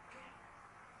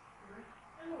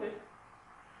 Anyway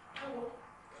ẹ wo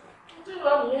tí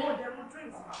ìwà mú wọn jẹ mú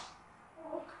drinks ma.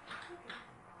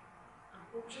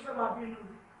 ṣé fẹ́ máa bínú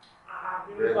mi.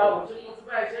 àbínú bá wò ṣe mo ti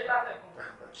bá ẹ ṣe látẹ̀kùn.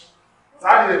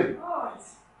 Sáyé.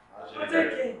 Ó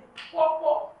tẹ̀kẹ̀.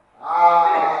 Pọ́pọ́.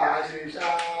 Ṣe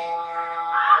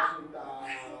ṣáṣúta.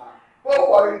 Ó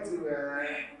wọ ìtì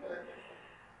rẹ̀.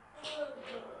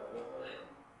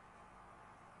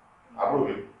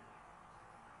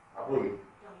 Àbúrò mi.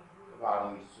 Bá a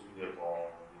ní ìsúnjẹ kan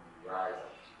ní rice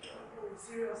and chicken.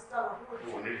 Serious style.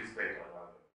 Ó ní respect ọ̀la.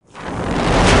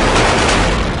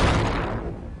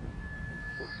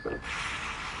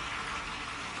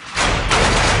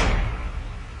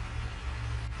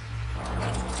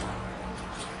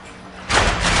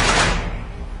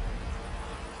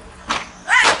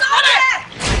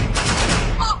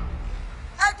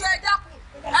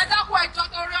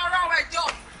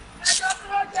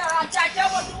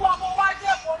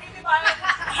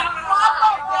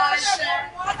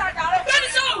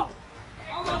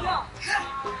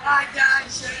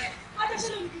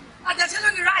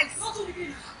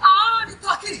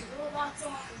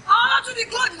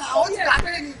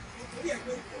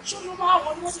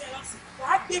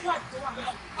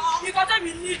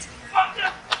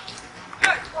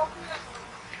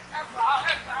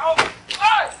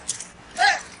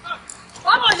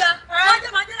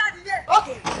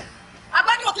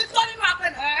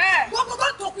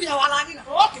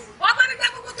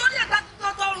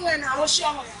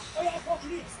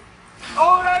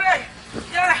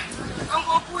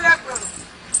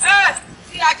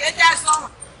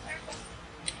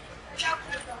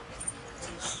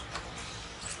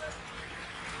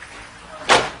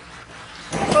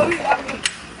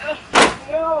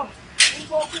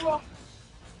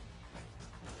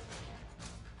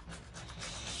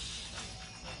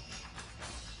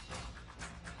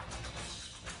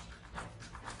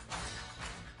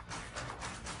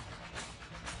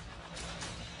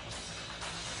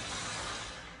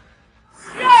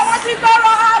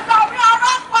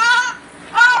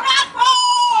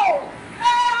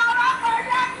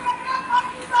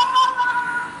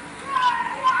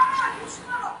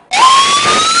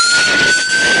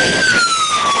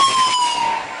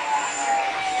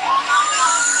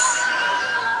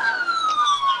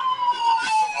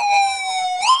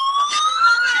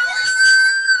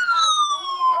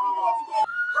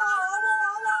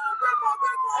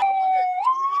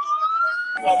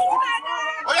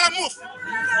 Oh yeah, move.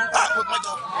 Good my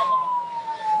job.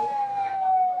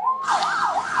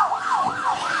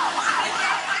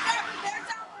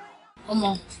 Ọmọ,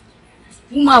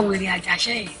 mo máa wèrè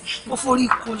àjàṣẹ́ yìí, ó forí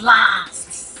kó láàsì.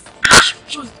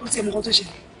 Ṣé o ti ẹ̀ mọ̀ kan tó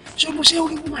ṣẹlẹ̀? Ṣé mo ṣe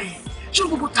orí wúmà yẹn? Ṣé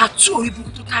gbogbo tàtú orí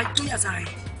burúkú tó yà sára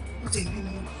yẹn? Ó ti rí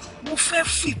mi. Mo fẹ́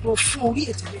fìbọn fún orí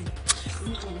ẹ̀tẹ̀lẹ̀ yẹn.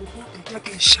 Èmi kò wọ́n fún ẹ̀jẹ̀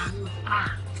kí n ṣàánú.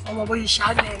 Ọmọ bóyá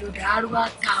ṣàánú ẹ̀ ló dẹ̀ arúgbó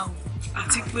ta o.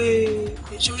 Àti pé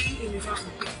èso rí èmi fẹ́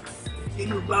fún pé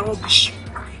èmi ò gba rọ́bìṣì.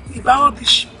 Ìgbà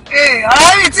rọ́bìṣì.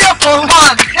 Ọ̀rọ̀ yìí tí kò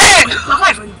hàn. Bàbá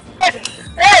ìfẹ́ ni.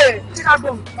 Tí ká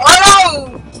gbọ́ mi.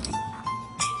 Ọlọ́run.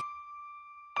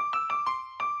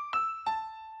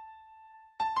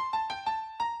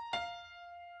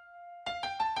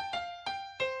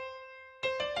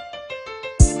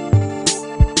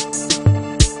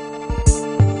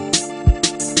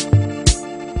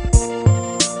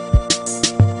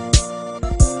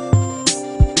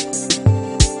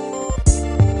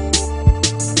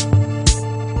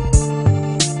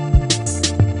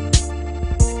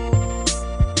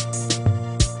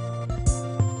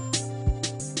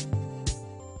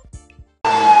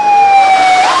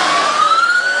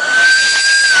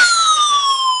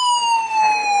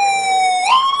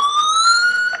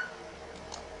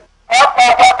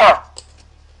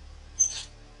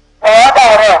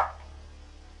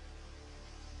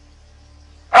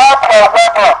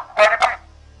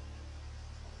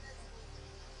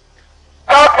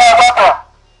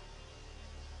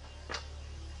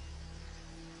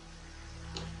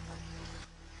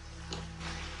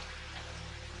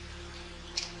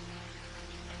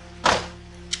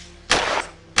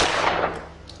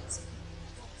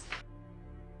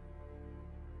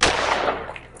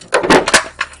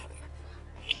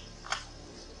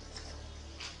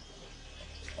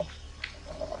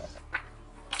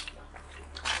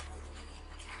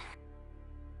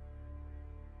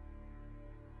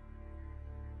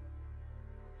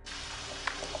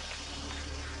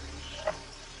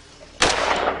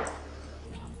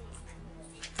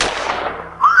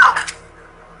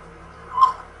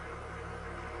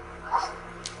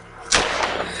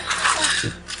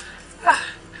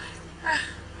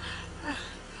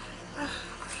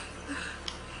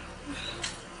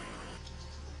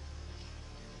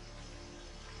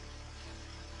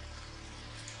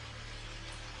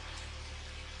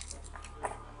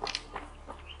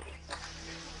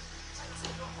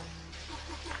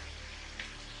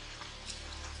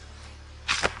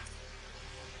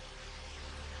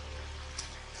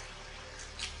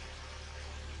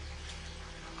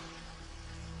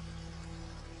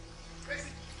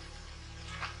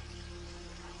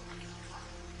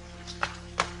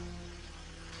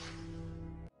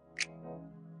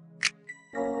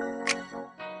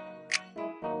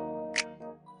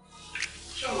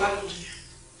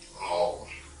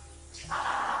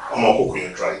 ọmọ kòkò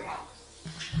yẹn dry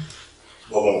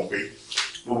bọ́bọ̀ mọ̀ pé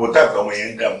gbogbo táìpì ọmọ yẹn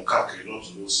ń dààmú káàkiri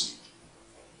lọ́tún lọ́sì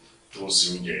tó ń sin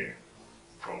oúnjẹ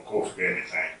from cough bẹ́ẹ̀ ní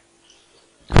time.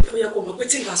 ó yẹ kó mọ̀ pé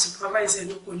tí ìgbà supervisor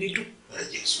ló kò ní dùn. ẹ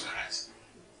jẹ́ sùn rárá sí.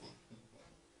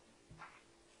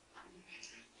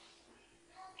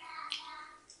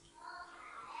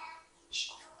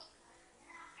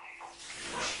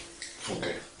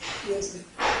 Okay. Yes, sir.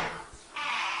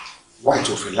 Why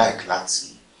tó fi like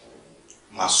láti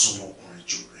máa súnmọ́ ọkùnrin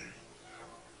jù rẹ̀?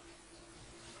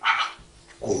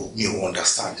 Kò mi ò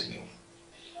understand ni o.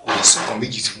 Kò lè sọ kan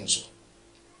méjì tí mo sọ.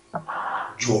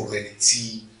 Ju ọ̀rọ̀ ẹni tí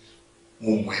mo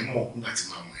mọ̀ ẹ́ mọ̀ nígbà tí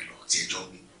màá mọ̀ ẹ́ lọ tí ẹjọ́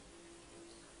gbé.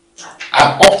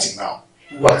 And up till now,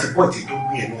 wíwá àti pọ́ǹtì tó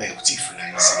gbé ẹ̀ náà ẹ̀ ò tí ì fìlà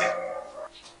yín sílẹ̀.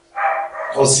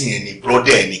 Cousin ẹ̀ ni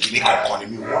brother ẹ̀ ni kìíní kankan ni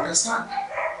mi ò understand.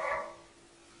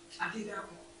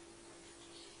 Adédàpọ̀,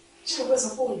 ṣé o fẹ́ sọ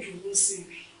fún òun ju owó sí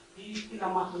i bí kí la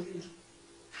máa pẹ̀lú mi?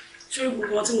 Ṣé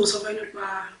gbogbo wọn tí mo sọ fẹ́ nípa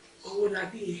owó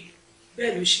labí yẹn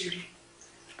bẹ́ẹ̀ ló ṣe rí?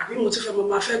 Àbí mo tún fẹ́ mo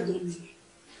máa fẹ́ gbọ́n mi?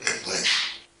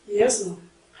 Yes, no.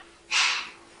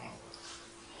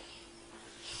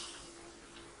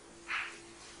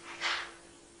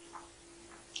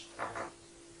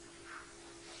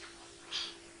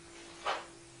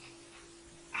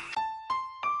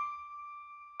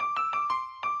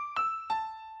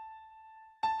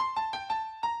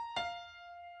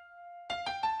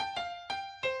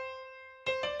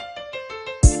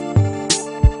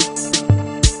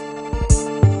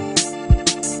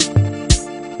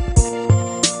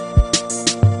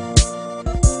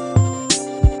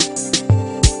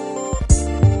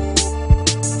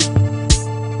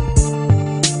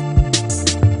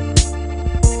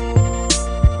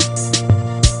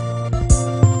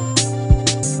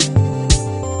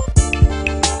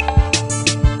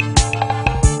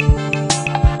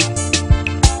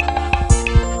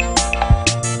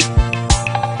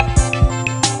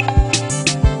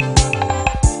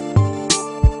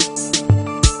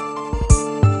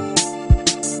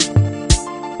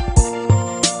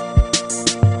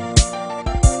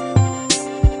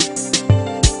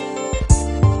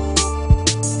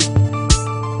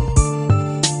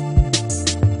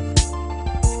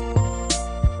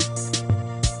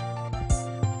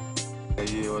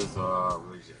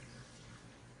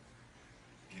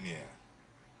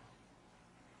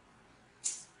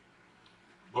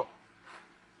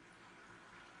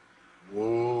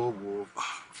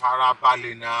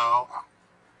 farabalẹ̀ náà.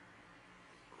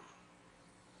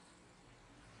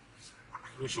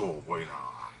 Ló ṣe ọ̀bọ yìí náà,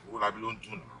 owó labi ló ń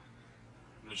dùn náà,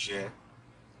 ló ṣe é.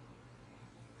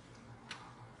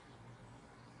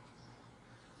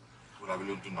 Owó labi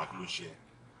ló ń dùn náà, kí ló ṣe é.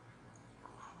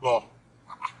 Bọ́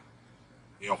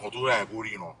èèyàn kan tó rà ẹ̀ bórí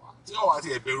ìran, tí wọ́n wá ti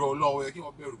ẹ̀bẹ̀rù Ọlọ́run yẹ kí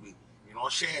wọ́n bẹ̀rù pé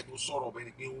ìránṣẹ́ ẹ̀ tó sọ̀rọ̀ ọ̀bẹ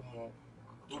ni pé ó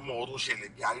mọ ọ tó ṣẹlẹ̀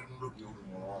bí arínúlóge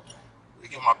olùmọ̀ràn yẹ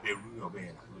kí wọ́n máa bẹ̀rù ọ̀bẹ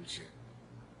yẹn náà, ló ṣe é.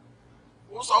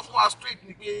 Ó sọ fún wa straight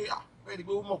ni pé bẹ́ẹ̀ ni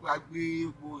pé ó mọ̀ pé a gbé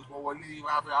gbogbo ìgbọ̀wọlé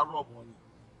wá fẹ́ arọ́ ọ̀bọ̀n ni.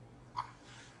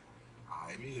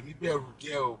 Èmi bẹ̀rù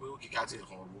díẹ̀ o pé ó kíkà tí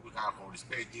ẹ̀kan wo pé ká kan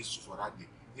respect Jésù for that day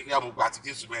ní kí á mo gba ti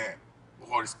Jésù bẹ́ẹ̀ mo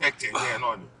kàn respect ẹ̀ ní ẹ̀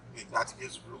náà ni mi gba ti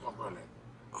Jésù ló kàn bọ̀rẹ̀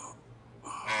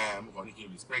mo kàn ní kí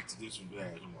n respect Jésù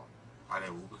bẹ́ẹ̀ tó mọ̀ ara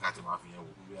ẹ̀ wò pé ká ti máa fi yẹn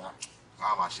wò pé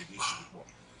ká máa ṣe Jésù púpọ̀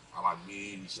ká máa gbé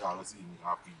iṣẹ́ wa lọ sí ìlú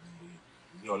ká fi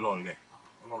ilé Ọlọ́run lẹ̀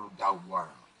Ọlọ́run ló dá gbogbo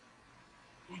ara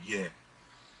ó yẹ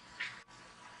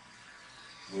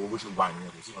wo bó ṣe wà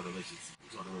nìyẹn kò sí ọ̀dọ́ bẹ́ẹ̀ ṣe sí kò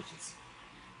sí ọ̀dọ́ bẹ́ẹ̀ ṣe sí.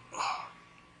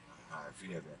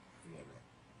 Fílẹ̀ bẹ́ẹ̀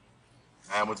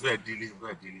mo ti fẹ́ délé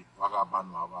wá ká bá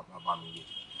mi wá bá mi lè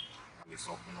lè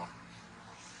sọ fún wọn.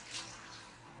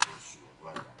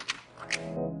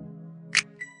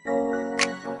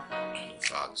 In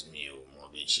fact mi ò mọ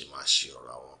bí n ṣe máa ṣe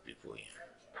ọ̀rọ̀ àwọn pípọ̀ yẹn.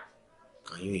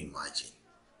 Can you imagine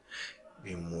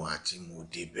bí mo àti mo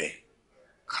débẹ̀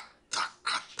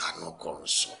kátàkátà náà kọ́ ń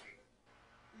sọ.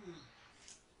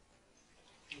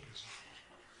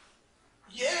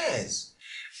 Yes.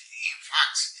 In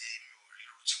fact,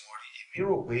 èmi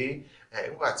rò pé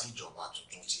nígbà tí ìjọba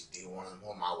tuntun ti dé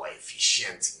wọ́n máa wà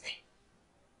efficient ni.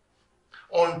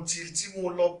 Until tí mo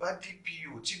lọ bá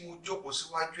DPO tí mo jókòó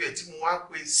síwájú ẹ̀ tí mo wá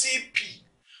pe CP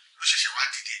ló ṣẹ̀ṣẹ̀ wá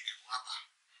dìde ẹ̀rọ wá bá.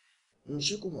 N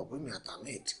ṣe kò mọ̀ pé mi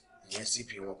àtàmẹ́t ìyẹn CP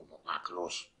wọn kò mọ̀ pa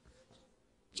close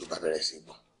tó bá bẹ̀rẹ̀ sí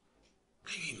gbọ́n.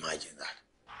 Can you imagine that?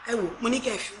 Ẹ wò mo ní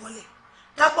kẹ́ ẹ fi wọ́n lẹ̀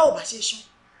dápọ̀ ò bá ṣe sán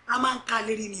a máa ń ka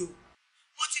lérí ni o.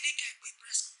 Wọ́n ti ní kẹ́ ẹ pé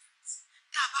press conference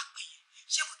tá a bá pè yẹn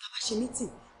ṣé kò tá a bá ṣe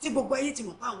meeting tí gbogbo ayé ti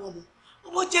mọ̀ pa àwọn ọmọ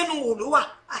owó jẹ́nu wò ló wà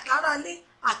àtàrà ilé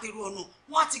àtèrò ọ̀nà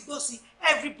wọ́n á ti gbọ́ sí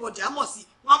everybody á mọ̀ sí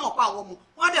wọ́n á mọ̀ pa àwọn ọmọ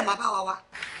wọ́n á dẹ̀ máa bá wa wá.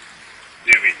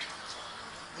 David,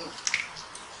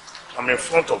 I'm in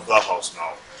front of that house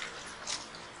now.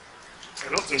 I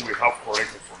don't think we have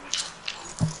correct information.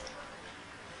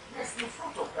 Yes, in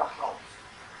front of that house.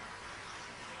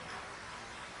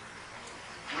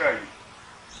 Where are you?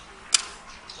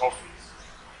 Office.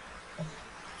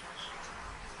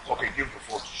 Okay, give the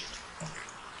phone to you.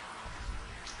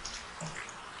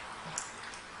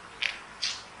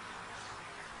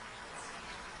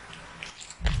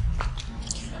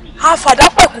 Àfàdá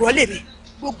pẹ̀kúrọ́ lèmi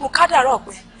gbogbo kádàrá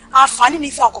ọ̀pẹ àǹfààní ní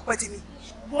ìfẹ́ ọkọ̀ pẹ́ tèmi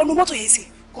wọnú mọ́tò yẹn sì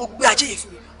kò gbé ajé yẹn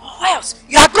fún mi or else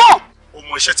you are gone. O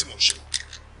mọ iṣẹ́ tí mo ṣe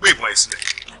gbé ìbọn ẹ̀ sílẹ̀.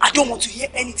 I don't want to hear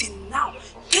anything now.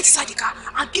 Get inside the car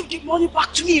and give the money back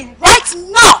to me right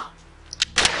now.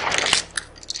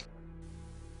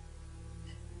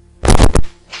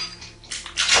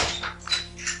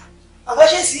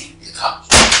 Abashesi.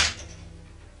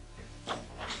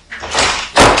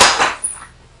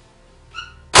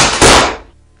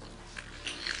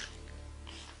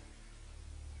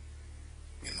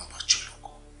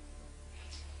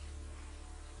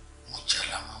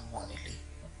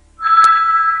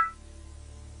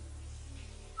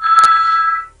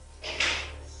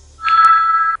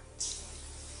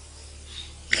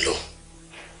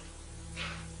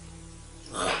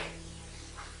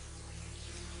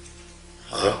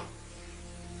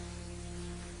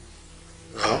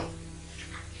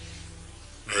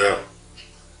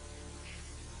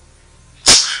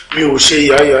 Mi ò ṣe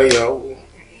yáyáyá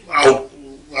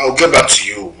I'll get back to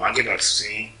you. I'll get back to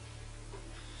you.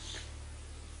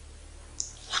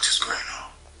 What is going on?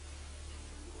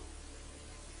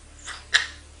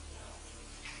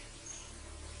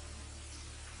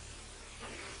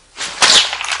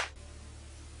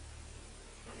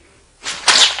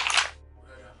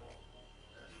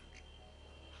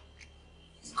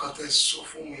 Nǹkan tẹ́ sọ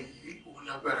fún mi yìí ò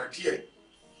lágbára díẹ̀.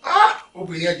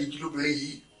 Obìnrin àjèjì lóbìnrin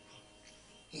yìí.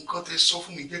 Nǹkan tẹ́ sọ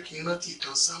fún mi jẹ́ kí n rántí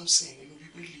ìtàn Samson nínú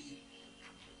Bíbélì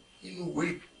nínú ìwé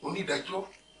onídàájọ́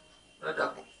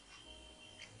Ládàpọ̀.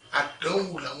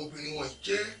 Àdánwò làwọn obìnrin wọ̀nyí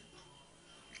jẹ́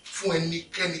fún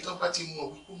ẹnikẹ́ni tó bá ti mọ̀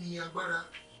wípé ó ní agbára.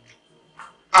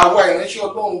 Àwa ìránṣẹ́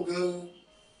Ọlọ́run gan-an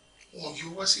wọn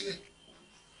yóò wá sílẹ̀.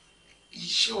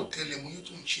 Iṣẹ́ ọ̀tẹlẹ̀múyẹ́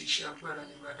tó ń ṣe iṣẹ́ agbára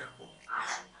ní Ládàpọ̀.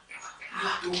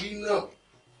 Nítorí náà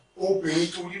obìnrin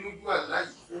tó rí lójú àlá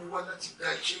yìí ó wá láti dá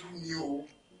iṣẹ́ rú ni o.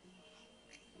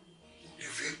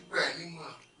 Ìfẹ́ gbà nímọ̀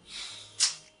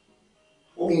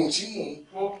ohun tí mò ń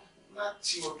gbọ́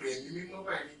láti ọ̀dọ̀ ẹ̀mí mímọ́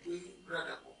báyìí ni pé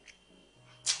Ládàpọ̀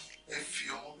ẹ fi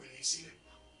ọmọbìnrin sílẹ̀.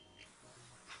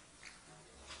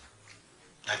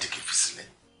 Dáàdì kì í fi sílẹ̀.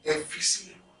 Ẹ fi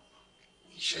sílẹ̀.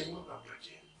 Iṣẹ́ yín bàbá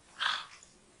bàjẹ́.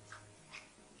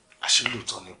 Àṣé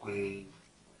lóòótọ́ ni pé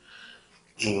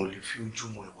èèyàn lè fi ojú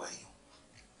mọ ìwà èèyàn.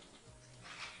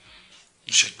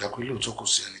 Mo ṣe gbà pé lóòótọ́ kò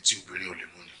sí ẹni tí obìnrin ò lè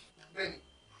mú ni. Bẹ́ẹ̀ni,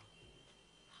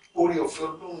 oore ọ̀fẹ́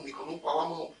Ọlọ́run nìkan ló ń pa wá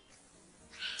mọ́.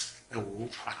 Ẹ wo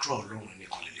àdúrà Ọlọ́run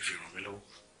nìkan lè fi ràn mí lọ́wọ́.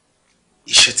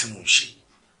 Iṣẹ́ tí mò ń ṣe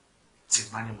tí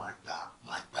bá ní máa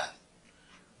gbà ní.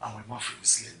 Àwọn ẹ má fi mí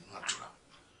sílẹ̀ nínú àdúrà.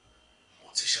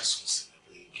 Wọ́n ti ṣàṣùn sí mi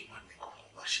pé kí n má ní kankan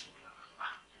bá ṣe wọ́n lára.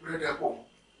 Rẹ́dà pọ̀,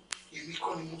 èmi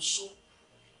kọ́ ni mo sọ.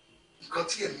 Nǹkan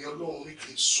tí ẹ̀mí Ọlọ́run ní kí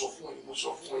n sọ fún ẹ ni mo sọ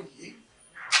fún ẹ yìí.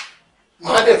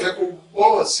 Màá dẹ̀ fẹ́ kó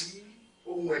gbọ́ràn sí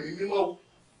ohun ẹ̀mí mímọ́ o.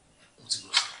 Mo ti lọ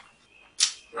sí.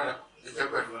 Rárá, ẹ fẹ́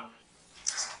gbàdúrà.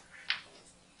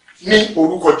 Ní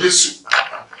orúkọ Jésù,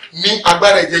 ní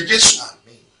agbára ẹ̀jẹ̀ Jésù,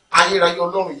 ayérayé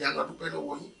Ọlọ́run ìyanu adúpẹ́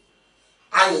lọ́wọ́ yín.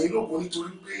 Ayọ̀ yín lógo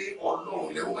nítorí pé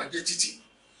Ọlọ́run lẹ́wọ̀n máa jẹ́ títí.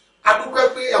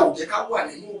 Adúpẹ́ pé ẹ ò jẹ́ ká wà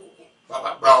nínú òkùnkùn. Bàbá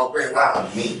gba ọpẹ́ wa.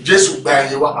 Jésù gba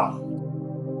ẹyẹ wa.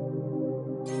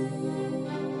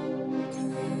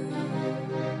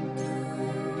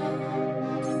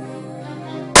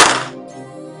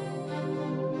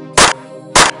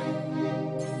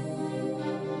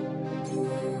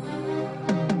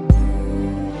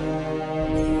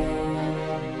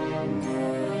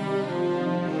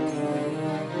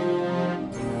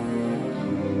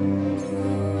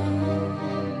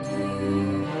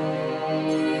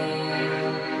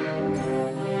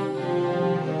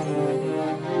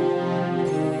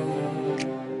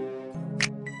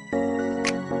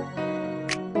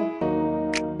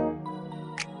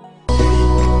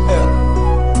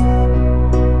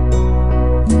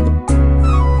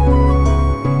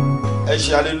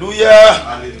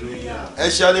 ẹ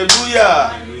ṣe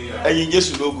hallelujah ẹ̀yin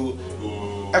Jésù lógo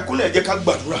ẹ kúnlẹ̀ jẹ́ ká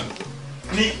gbàdúrà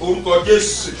ní orúkọ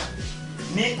Jésù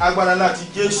ní agbára láti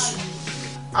Jésù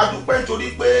a dúpẹ́ nítorí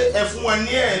pé ẹ fún wa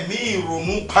ní ẹ̀mí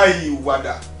ìrònú pa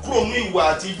ìwàdà kúrò ní ìwà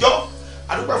àtijọ́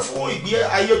a dúpẹ́ fún ìgbé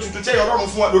ayé tuntun tí Ọlọ́run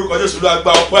fún wa lórúkọ Jésù Olúwa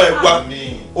gba ọpẹ́ ẹ wa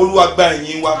Olúwa gba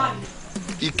ẹ̀yìn wa.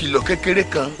 Ìkìlọ̀ kékeré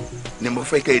kan ni mo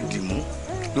fẹ́ kẹ́ ẹ dì mú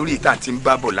lórí ìta tí ń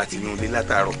bá bọ̀ láti inú ilé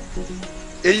látàárọ̀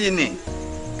èyí ni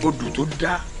odù tó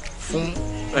dá fún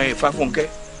Fáfúnkẹ́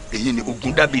èyí ni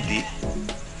ogun dábìdé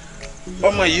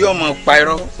ọmọ yìí ọmọ pa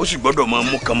irọ́ ó sì gbọ́dọ̀ máa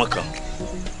mú kànmọ́kàn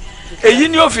èyí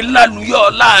ni ó fi lálùyọ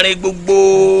láàrin gbogbo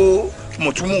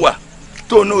mọ̀túmùwà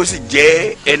tó náà ó sì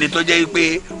jẹ́ ẹni tó jẹ́ pé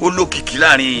ó lókìkí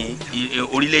láàrin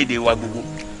orílẹ̀-èdè wa gbogbo.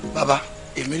 Bàbá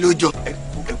èmi ló jọ. ẹ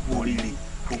kú oríire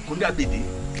ogun dábìdé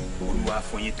Olúwa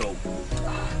fún yín tọ́ o.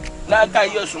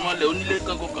 láàkàyè ọ̀sùnmọ́lẹ̀ onílé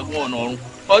kankan ọ̀nà ọ̀run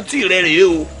ọtí rẹ̀ rèé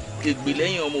o ègbè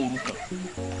lẹ́yìn ọmọ òrukàn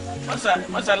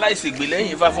mọ́sá láìsí ègbè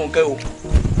lẹ́yìn Fáfúnkẹ́ o.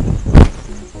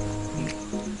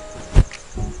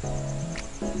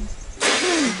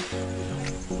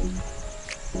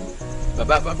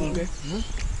 bàbá Fáfúnkẹ́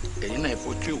ẹ̀yin náà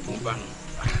ẹ̀fọ́ tí ògùn bá nù.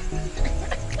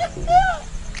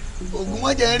 ògùn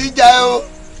wọn jẹ ń rí já o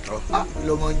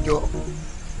lọmọ ń jọ.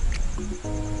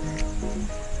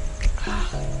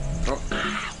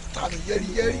 tani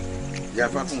yẹ́rìyẹ́rì. ìyá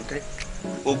Fáfúnkẹ́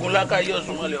ogun lákàyè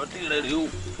ọ̀sùnmọ́lẹ̀ ọtí rẹ̀ rèé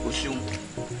o ṣeun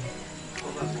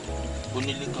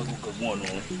onílé kankan ọ̀nà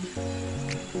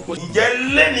ọ̀run. ǹjẹ́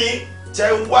lẹ́ni tẹ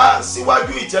wá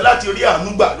síwájú ìtẹ́ láti rí àánú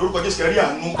gbà lórúkọ Jésù kẹ́ rí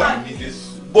àánú gbà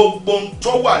gbogbo ohun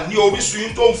tó wà ní orísun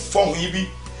yín tó ń fọhùn ibi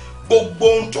gbogbo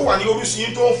ohun tó wà ní orísun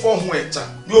yín tó ń fọhùn ẹ̀tàn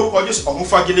ní orúkọ Jésù ọ̀run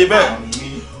fagilé bẹ́ẹ̀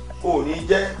kò ní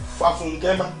jẹ́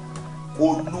Fáfúnkẹ́ má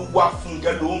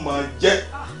Olúwafúnkẹ́ ló máa jẹ́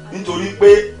nítorí pé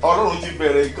Ọlọ́run ti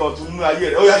bẹ̀rẹ̀ nǹkan tó nínú ayé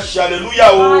rẹ̀ ó yá ṣe aleluya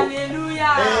o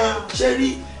ṣe rí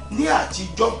ní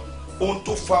àtijọ́ ohun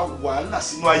tó fa wàhálà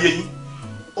sínú ayé yín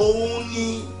òun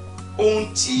ni ohun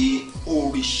tí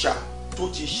òrìṣà tó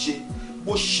ti ṣe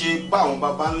bó ṣe bá àwọn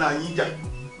baba ńlá yín jà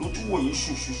lójú wò yín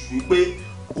ṣùṣùṣù pé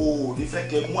o ò ní fẹ́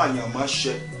kẹ́ mú àyànmọ́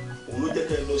ṣẹ òun ló jẹ́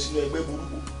kẹ́ lọ sínú ẹgbẹ́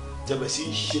burúkú tẹ̀bẹ̀ sí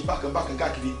í ṣe bákanbákan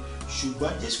káàkiri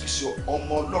ṣùgbọ́n Jésù Kristi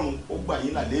ọmọ Ọlọ́run ó gbà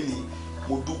yín là lẹ́nìí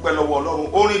mo dúpẹ́ lọ́wọ́ Ọlọ́run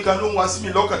orin kan ló ń wá sí mi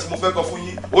lọ́kàn tí mo fẹ́ kọ fún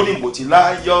yín ó ní mo ti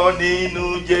láyọ̀ nínú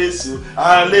Jésù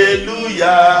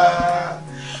hallelujah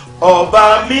ọba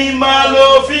mímọ́ ló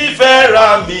fífẹ́ ra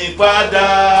mi padà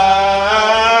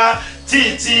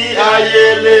títí ayé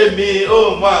lèmi ó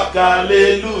máa ka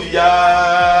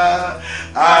hallelujah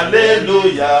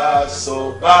hallelujah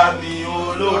sọ̀bá mi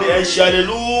olórí ẹ̀ ṣe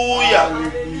hallelujah.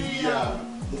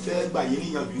 mo fẹ́ gbà yín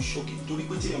níyànjú ṣókí torí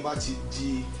pé téèyàn bá ti di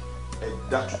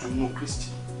ẹ̀dá tuntun nínú Kristi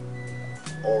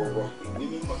ọ̀rọ̀ ìwé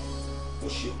mímọ́ ó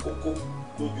ṣe kókó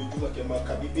lójoojúmọ́ kẹ́ máa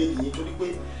ka Bíbélì yín torí pé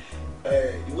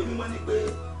ìwé mímọ́ ní pé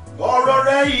ọ̀rọ̀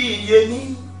rẹ̀ ìyè ni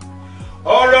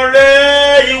ọ̀rọ̀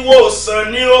rẹ̀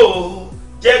ìwòsàn ni o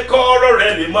jẹ́ kọ́rọ̀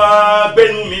rẹ̀ lè máa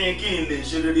gbénu mi kí n lè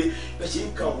ṣe rere bẹ́ẹ̀ ṣe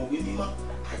ń ka ọ̀rọ̀ wí mímọ́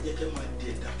ajẹ́kẹ́ máa di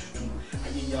ẹ̀dá tuntun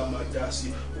ayé yẹn á máa dá sí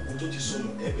òkú tó ti sọnù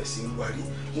ẹ̀bẹ̀ sí ń wárí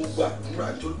mo gbàdúrà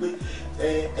tó gbé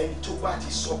ẹni tó bá ti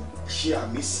sọ ṣe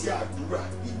àmì sí àdúrà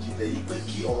ìjìnlẹ̀ yìí pé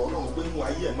kí ọ̀rọ̀ náà gbénu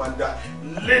ayé ẹ̀ máa dá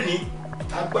lẹ́ni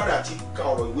agbára ti ka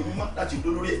ọ̀rọ̀ ìwé mímọ́ láti dó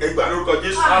lórí ẹgbàá lórúkọ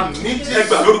Jésù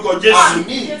ẹgbàá lórúkọ Jésù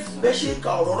bẹ́ẹ̀ ṣe ka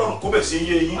ọ̀rọ̀ náà kó bẹ̀ sí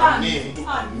yé yín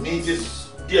ní Jésù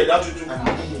di ẹ̀dá tuntun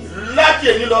láti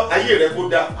èní lọ ayé rẹ kó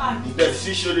dáa bẹ̀rẹ̀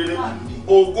sí ṣe rere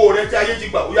ògo rẹ tí ayé ti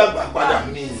gbà ó yá gbà padà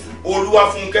Olúwa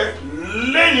Fúnkẹ́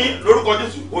lẹ́ni lórúkọ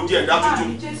Jésù ó di ẹ̀dá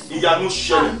tuntun ìyanu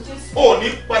ṣẹlẹ̀ ó ní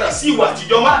padà sí ìwà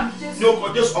àtijọ́ mọ́ ní orúkọ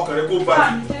Jésù ọkàn rẹ kó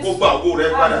balẹ̀ kó gba ògo rẹ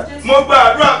padà mo gba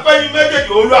àdúrà fẹ́yìn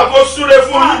méjèèjì Olúwa kó súre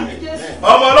fún yín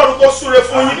ọmọ Ọlọ́run kó súre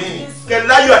fún yín kẹ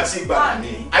láyọ̀ àti ìgbà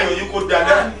ayọ̀ yín kó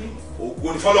dalẹ̀ ògo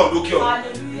ni fọ́lọ́run lókè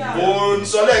ọ̀run mo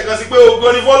sọ lẹ́ẹ̀kan sí pé ògo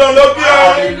ni fọ́lọ́run lókè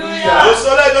ọ̀run mo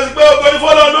sọ lẹ́ẹ̀kan sí pé ògo ni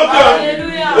fọ́lọ́run lókè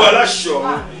ọ̀run wà láṣọ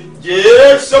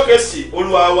Jésù Kristi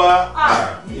Olúwa wa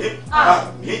àmín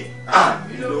àmín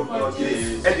àmín lórúkọ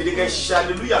Jésù ẹ dìde kẹ́ ṣe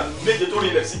hallelujah méje tó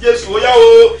rinlẹ̀ sí Jésù ó yá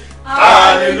o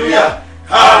hallelujah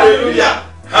hallelujah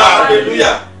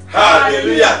hallelujah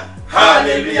hallelujah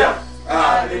hallelujah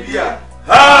hallelujah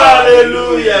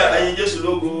hallelujah ẹ̀yin Jésù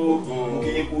lógo kí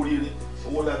yín kú oríire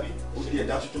Owólabí ó di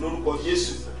ẹ̀dá tuntun lórúkọ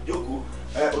Jésù jókòó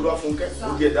Olúwafúnkẹ́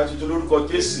ó di ẹ̀dá tuntun lórúkọ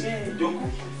Jésù jókòó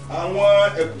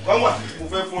àwọn ẹ̀kú kan wà mo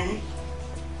fẹ́ fún yín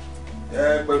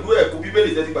pẹ̀lú ẹ̀kú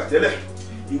Bíbélì tẹ́tí gbà tẹ́lẹ̀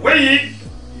ìwé yìí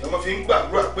ìyá máa fi ń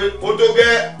gbàdúrà pé ó tó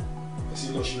gẹ́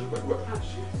ẹ̀sìn lọ ṣe gbàdúrà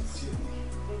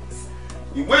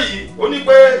ìwé yìí ó ní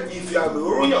pé ìfì àmì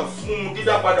òróyàn fún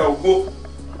dídá padà ògo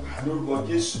lórúkọ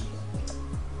Jésù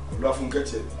Olúwafúnkẹ́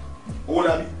tiẹ̀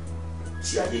Owólabí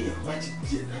tí ayé yẹn bá ti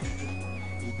di ẹ̀dá tuntun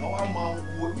ìyá wa máa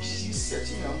wo ìṣiṣẹ́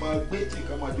tí ìyá máa gbé tí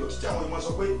nǹkan máa jọ tí àwọn ìmọ̀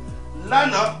sọ pé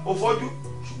lánàá ó fọ́jú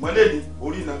ṣùgbọ́n lẹ́ni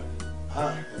orí náà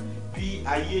bí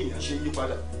ayé èèyàn ṣe yí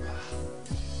padà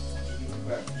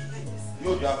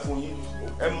yóò dáa fún yín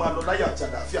ẹ máa lọ láyà àti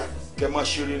àlàáfíà kẹ máa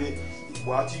ṣe rere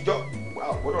ìwà àtijọ́ ìwà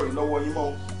àgbọ́dọ̀ rí lọ́wọ́ yín mọ́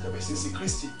ẹ̀bẹ̀ sí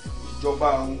Kristi ìjọba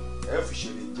àrùn ẹ fi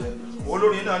ṣeré jẹ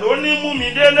olórí náà ló ní mú mi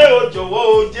délé o jọ̀wọ́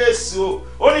o Jésù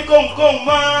o ó ní kóńkóń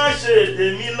máa ṣe èdè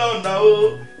mi lọ́nà o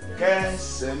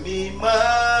kẹsẹ̀ mi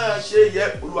máa ṣe yẹ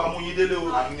Olúwa mú yín délé o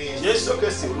Jésù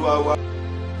Kristi Olúwa wa.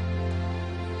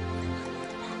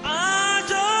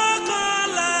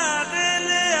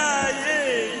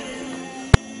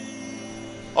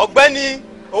 Ọ̀gbẹ́ni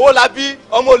Owólabí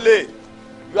ọmọlè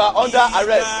you are under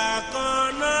arrest.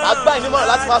 Àgbà ìnímọ̀ràn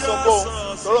láti má sọ kó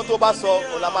tóró tó bá sọ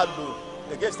òun la máa lò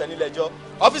against ẹni lẹ́jọ́.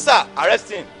 Officer arrest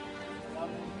him.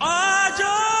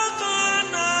 Ọjọ́ kan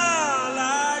náà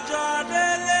lájọ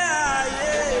délé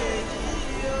ayé yìí.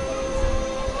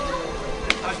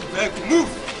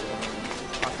 Move.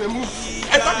 I say move.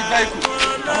 Enter the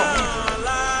vehicle.